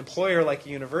employer like a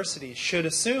university should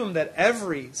assume that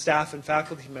every staff and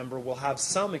faculty member will have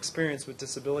some experience with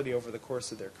disability over the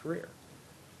course of their career.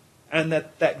 And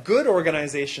that good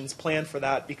organizations plan for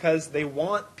that because they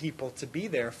want people to be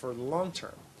there for the long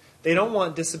term. They don't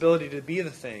want disability to be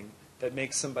the thing that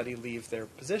makes somebody leave their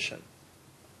position.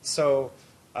 So,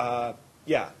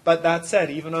 yeah. But that said,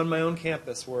 even on my own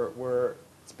campus,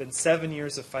 it's been 7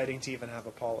 years of fighting to even have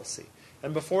a policy.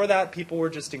 And before that, people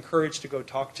were just encouraged to go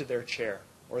talk to their chair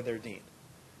or their dean,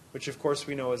 which of course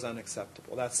we know is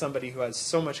unacceptable. That's somebody who has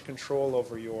so much control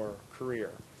over your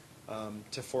career.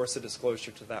 To force a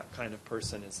disclosure to that kind of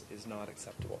person is not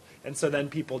acceptable. And so then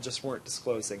people just weren't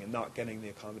disclosing and not getting the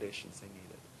accommodations they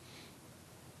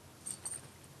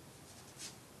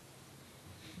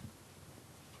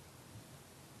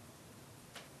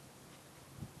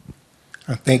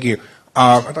needed. Thank you.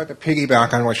 I'd like to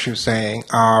piggyback on what she was saying.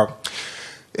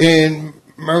 In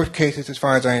most cases, as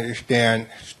far as I understand,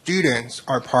 students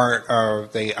are part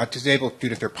of disabled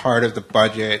students are part of the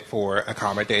budget for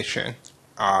accommodation.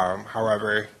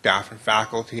 However, staff and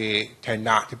faculty tend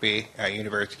not to be at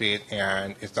universities,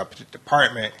 and it's up to the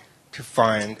department to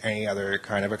fund any other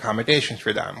kind of accommodations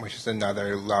for them, which is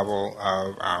another level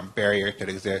of barriers that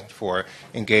exist for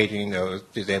engaging those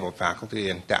disabled faculty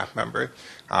and staff members.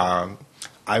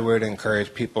 I would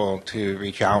encourage people to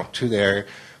reach out to their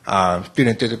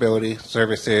student disability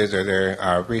services or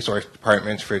their resource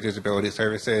departments for disability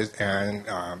services and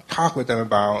talk with them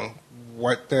about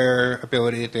what their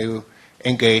ability to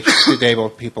engage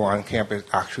disabled people on campus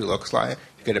actually looks like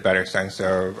to get a better sense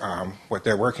of what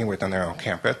they're working with on their own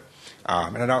campus.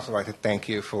 And I'd also like to thank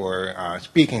you for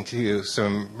speaking to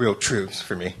some real truths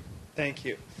for me. Thank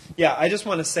you. Yeah, I just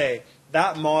want to say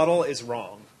that model is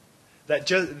wrong.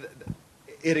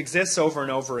 It exists over and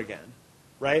over again,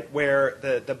 right? Where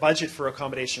the budget for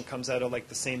accommodation comes out of like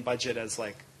the same budget as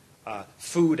like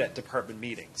food at department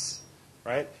meetings,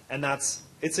 right? And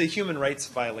it's a human rights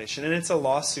violation, and it's a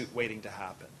lawsuit waiting to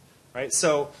happen, right?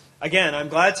 So again, I'm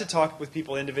glad to talk with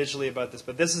people individually about this,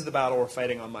 but this is the battle we're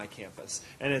fighting on my campus,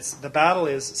 and the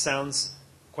battle sounds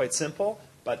quite simple,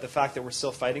 but the fact that we're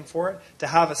still fighting for it, to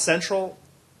have a central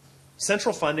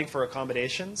funding for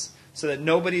accommodations, so that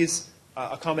nobody's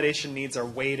accommodation needs are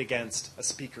weighed against a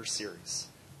speaker series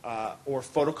or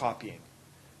photocopying.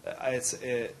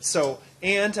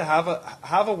 And to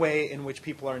have a way in which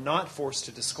people are not forced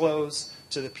to disclose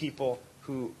to the people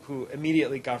who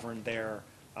immediately govern their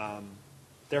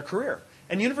career.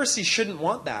 And universities shouldn't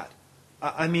want that.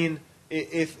 I mean,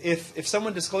 if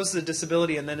someone discloses a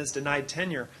disability and then is denied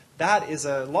tenure, that is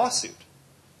a lawsuit.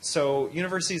 So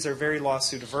universities are very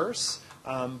lawsuit averse,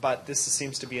 but this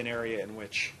seems to be an area in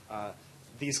which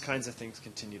these kinds of things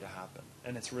continue to happen,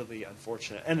 and it's really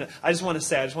unfortunate. And I just want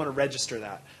to register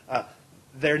that.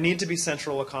 there need to be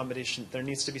central accommodation. There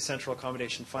needs to be central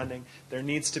accommodation funding. There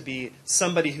needs to be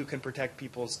somebody who can protect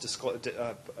people's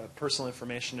personal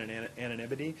information and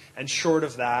anonymity. And short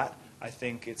of that, I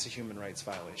think it's a human rights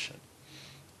violation.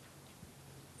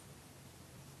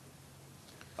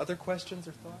 Other questions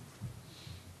or thoughts?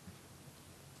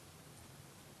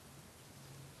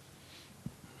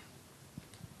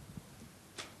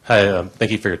 Hi,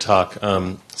 thank you for your talk.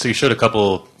 So you showed a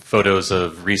couple photos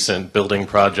of recent building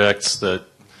projects that,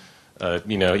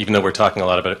 even though we're talking a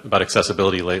lot about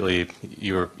accessibility lately,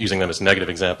 you were using them as negative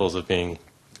examples of being,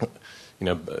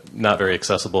 not very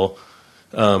accessible.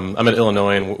 I'm in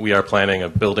Illinois, and we are planning a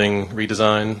building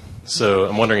redesign. So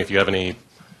I'm wondering if you have any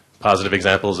positive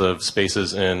examples of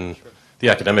spaces in the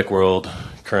academic world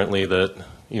currently that,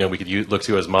 we could look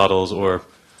to as models, or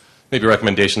maybe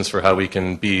recommendations for how we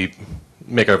can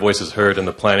make our voices heard in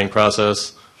the planning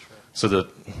process, so that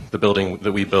the building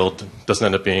that we build doesn't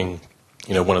end up being,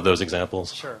 one of those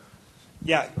examples. Sure.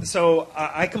 Yeah, so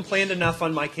I complained enough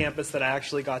on my campus that I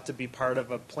actually got to be part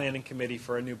of a planning committee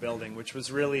for a new building, which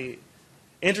was really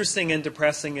interesting and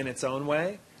depressing in its own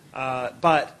way.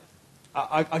 But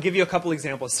I'll give you a couple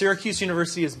examples. Syracuse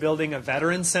University is building a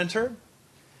veterans center,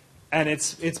 and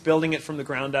it's building it from the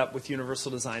ground up with universal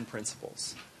design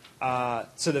principles.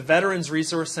 So the Veterans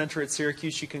Resource Center at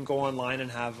Syracuse, you can go online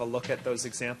and have a look at those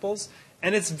examples.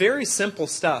 And it's very simple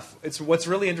stuff. What's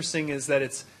really interesting is that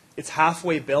it's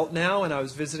halfway built now, and I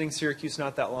was visiting Syracuse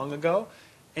not that long ago.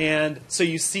 And so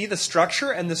you see the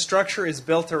structure, and the structure is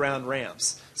built around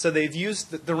ramps. So they've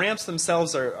used, the ramps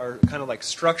themselves are kind of like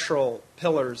structural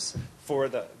pillars for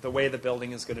the way the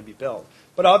building is going to be built.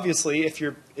 But obviously, if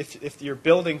you're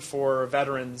building for a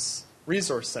Veterans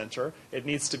Resource Center, it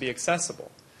needs to be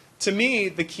accessible. To me,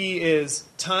 the key is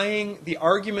tying the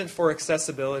argument for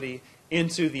accessibility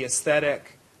into the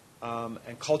aesthetic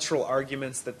and cultural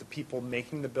arguments that the people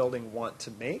making the building want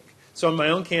to make. So on my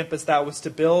own campus, that was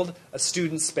to build a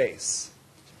student space.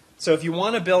 So if you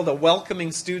want to build a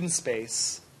welcoming student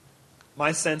space,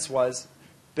 my sense was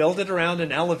build it around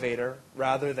an elevator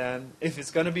rather than, if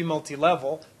it's going to be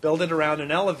multi-level, build it around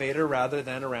an elevator rather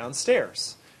than around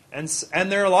stairs. And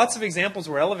there are lots of examples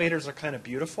where elevators are kind of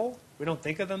beautiful. We don't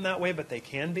think of them that way, but they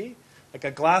can be. Like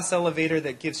a glass elevator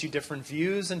that gives you different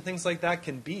views and things like that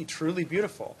can be truly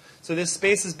beautiful. So this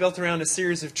space is built around a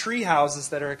series of tree houses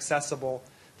that are accessible.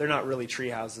 They're not really tree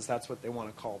houses. That's what they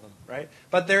want to call them, right?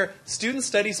 But they're student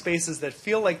study spaces that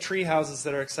feel like tree houses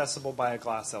that are accessible by a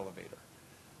glass elevator.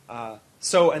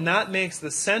 And that makes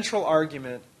the central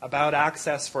argument about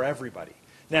access for everybody.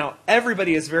 Now,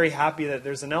 everybody is very happy that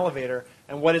there's an elevator,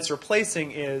 and what it's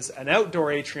replacing is an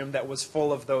outdoor atrium that was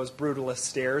full of those brutalist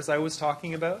stairs I was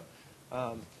talking about.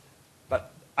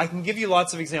 But I can give you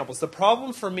lots of examples. The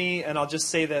problem for me, and I'll just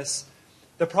say this,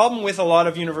 the problem with a lot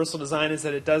of universal design is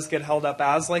that it does get held up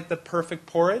as like the perfect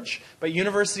porridge, but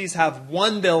universities have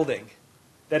one building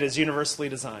that is universally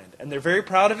designed. And they're very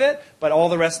proud of it, but all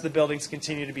the rest of the buildings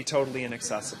continue to be totally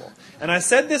inaccessible. And I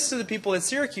said this to the people at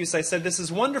Syracuse. I said, this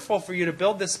is wonderful for you to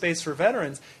build this space for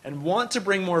veterans and want to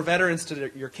bring more veterans to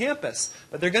your campus,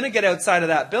 but they're going to get outside of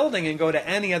that building and go to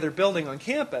any other building on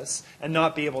campus and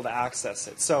not be able to access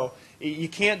it. So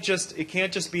it can't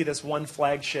just be this one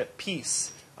flagship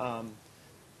piece.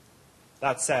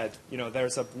 That said,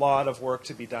 there's a lot of work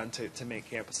to be done to make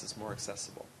campuses more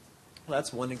accessible. Well,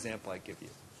 that's one example I give you.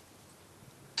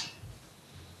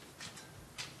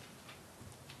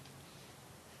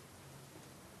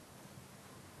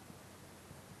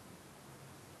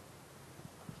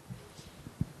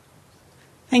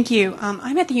 Thank you.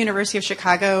 I'm at the University of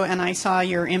Chicago, and I saw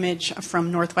your image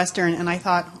from Northwestern, and I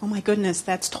thought, oh my goodness,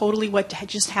 that's totally what had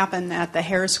just happened at the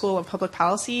Harris School of Public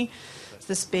Policy. It's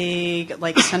this big,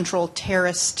 central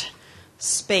terraced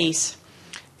space.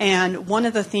 And one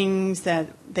of the things that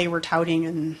they were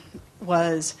touting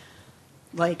was,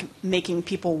 making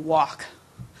people walk.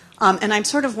 And I'm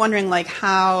sort of wondering,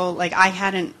 how, I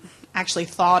hadn't actually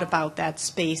thought about that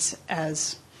space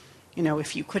as,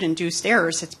 if you couldn't do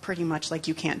stairs, it's pretty much like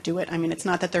you can't do it. I mean, it's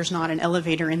not that there's not an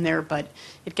elevator in there, but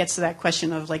it gets to that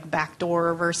question of, back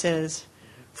door versus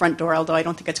front door, although I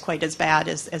don't think it's quite as bad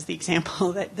as the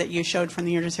example that you showed from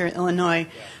the University of Illinois.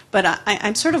 But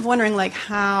I'm sort of wondering,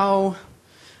 how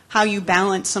you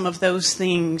balance some of those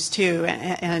things, too.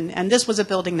 And this was a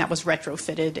building that was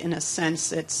retrofitted, in a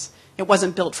sense. It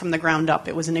wasn't built from the ground up.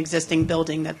 It was an existing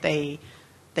building that they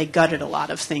gutted a lot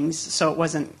of things, so it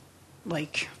wasn't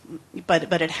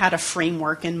but it had a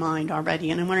framework in mind already.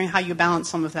 And I'm wondering how you balance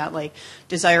some of that,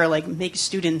 desire, make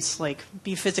students,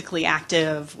 be physically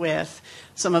active with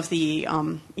some of the,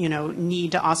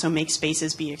 need to also make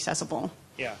spaces be accessible.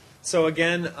 Yeah. So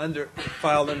again,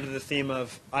 filed under the theme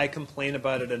of I complain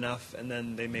about it enough, and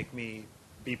then they make me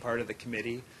be part of the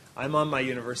committee. I'm on my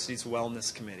university's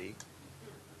wellness committee,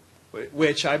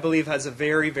 which I believe has a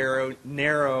very, very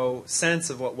narrow sense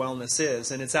of what wellness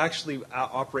is, and it's actually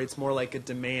operates more like a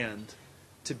demand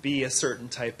to be a certain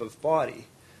type of body.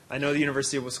 I know the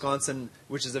University of Wisconsin,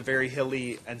 which is a very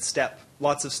hilly and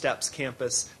lots of steps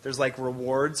campus, there's like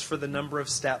rewards for the number of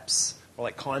steps, or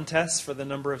like contests for the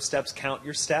number of steps, count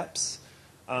your steps.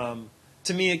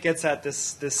 To me, it gets at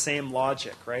this same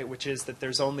logic, right, which is that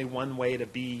there's only one way to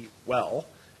be well,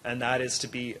 and that is to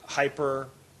be hyper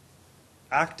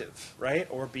active, right,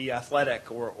 or be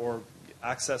athletic, or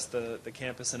access the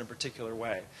campus in a particular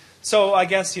way. So I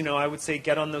guess, I would say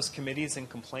get on those committees and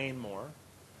complain more,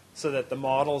 so that the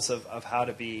models of how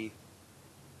to be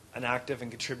an active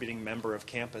and contributing member of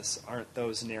campus aren't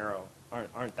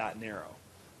that narrow.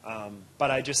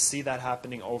 But I just see that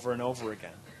happening over and over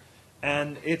again.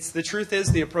 And the truth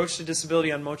is, the approach to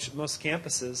disability on most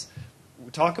campuses,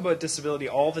 we talk about disability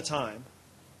all the time,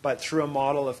 but through a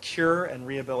model of cure and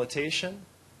rehabilitation,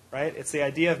 right? It's the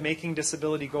idea of making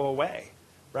disability go away,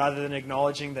 rather than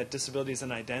acknowledging that disability is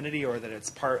an identity or that it's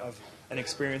part of an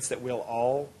experience that we'll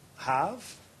all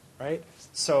have, right?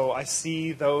 So I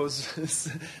see those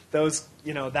types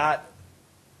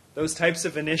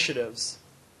of initiatives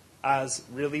as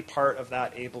really part of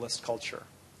that ableist culture.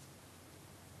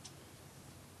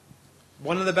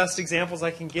 One of the best examples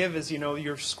I can give is,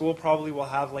 your school probably will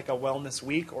have like a wellness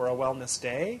week or a wellness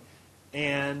day.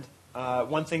 And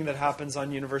one thing that happens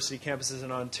on university campuses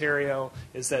in Ontario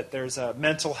is that there's a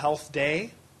mental health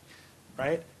day,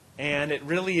 right? And it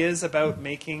really is about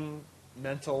making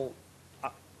mental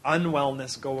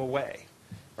unwellness go away,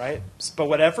 right? But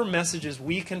whatever messages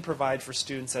we can provide for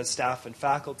students as staff and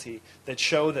faculty that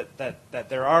show that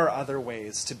there are other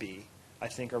ways to be, I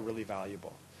think are really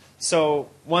valuable. So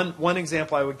one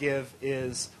example I would give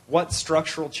is what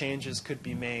structural changes could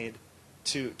be made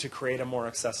to create a more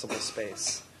accessible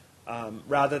space,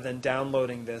 rather than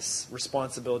downloading this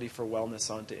responsibility for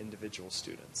wellness onto individual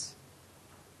students.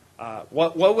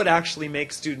 What would actually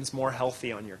make students more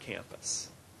healthy on your campus?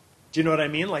 Do you know what I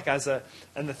mean?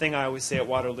 And the thing I always say at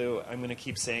Waterloo, I'm going to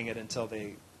keep saying it until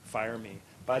they fire me,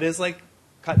 but is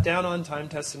cut down on time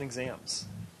tests and exams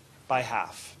by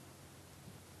half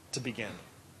to begin.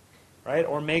 Right?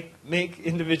 Or make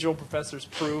individual professors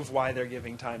prove why they're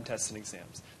giving time tests and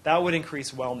exams. That would increase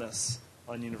wellness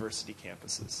on university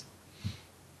campuses.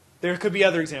 There could be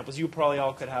other examples. You probably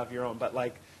all could have your own. But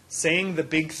saying the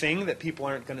big thing that people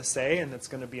aren't going to say and that's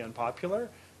going to be unpopular,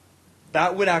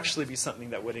 that would actually be something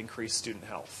that would increase student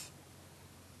health.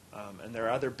 And there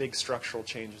are other big structural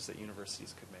changes that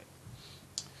universities could make.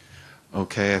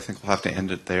 Okay, I think we'll have to end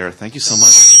it there. Thank you so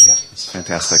much. Yeah. It's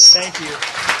fantastic. Thank you.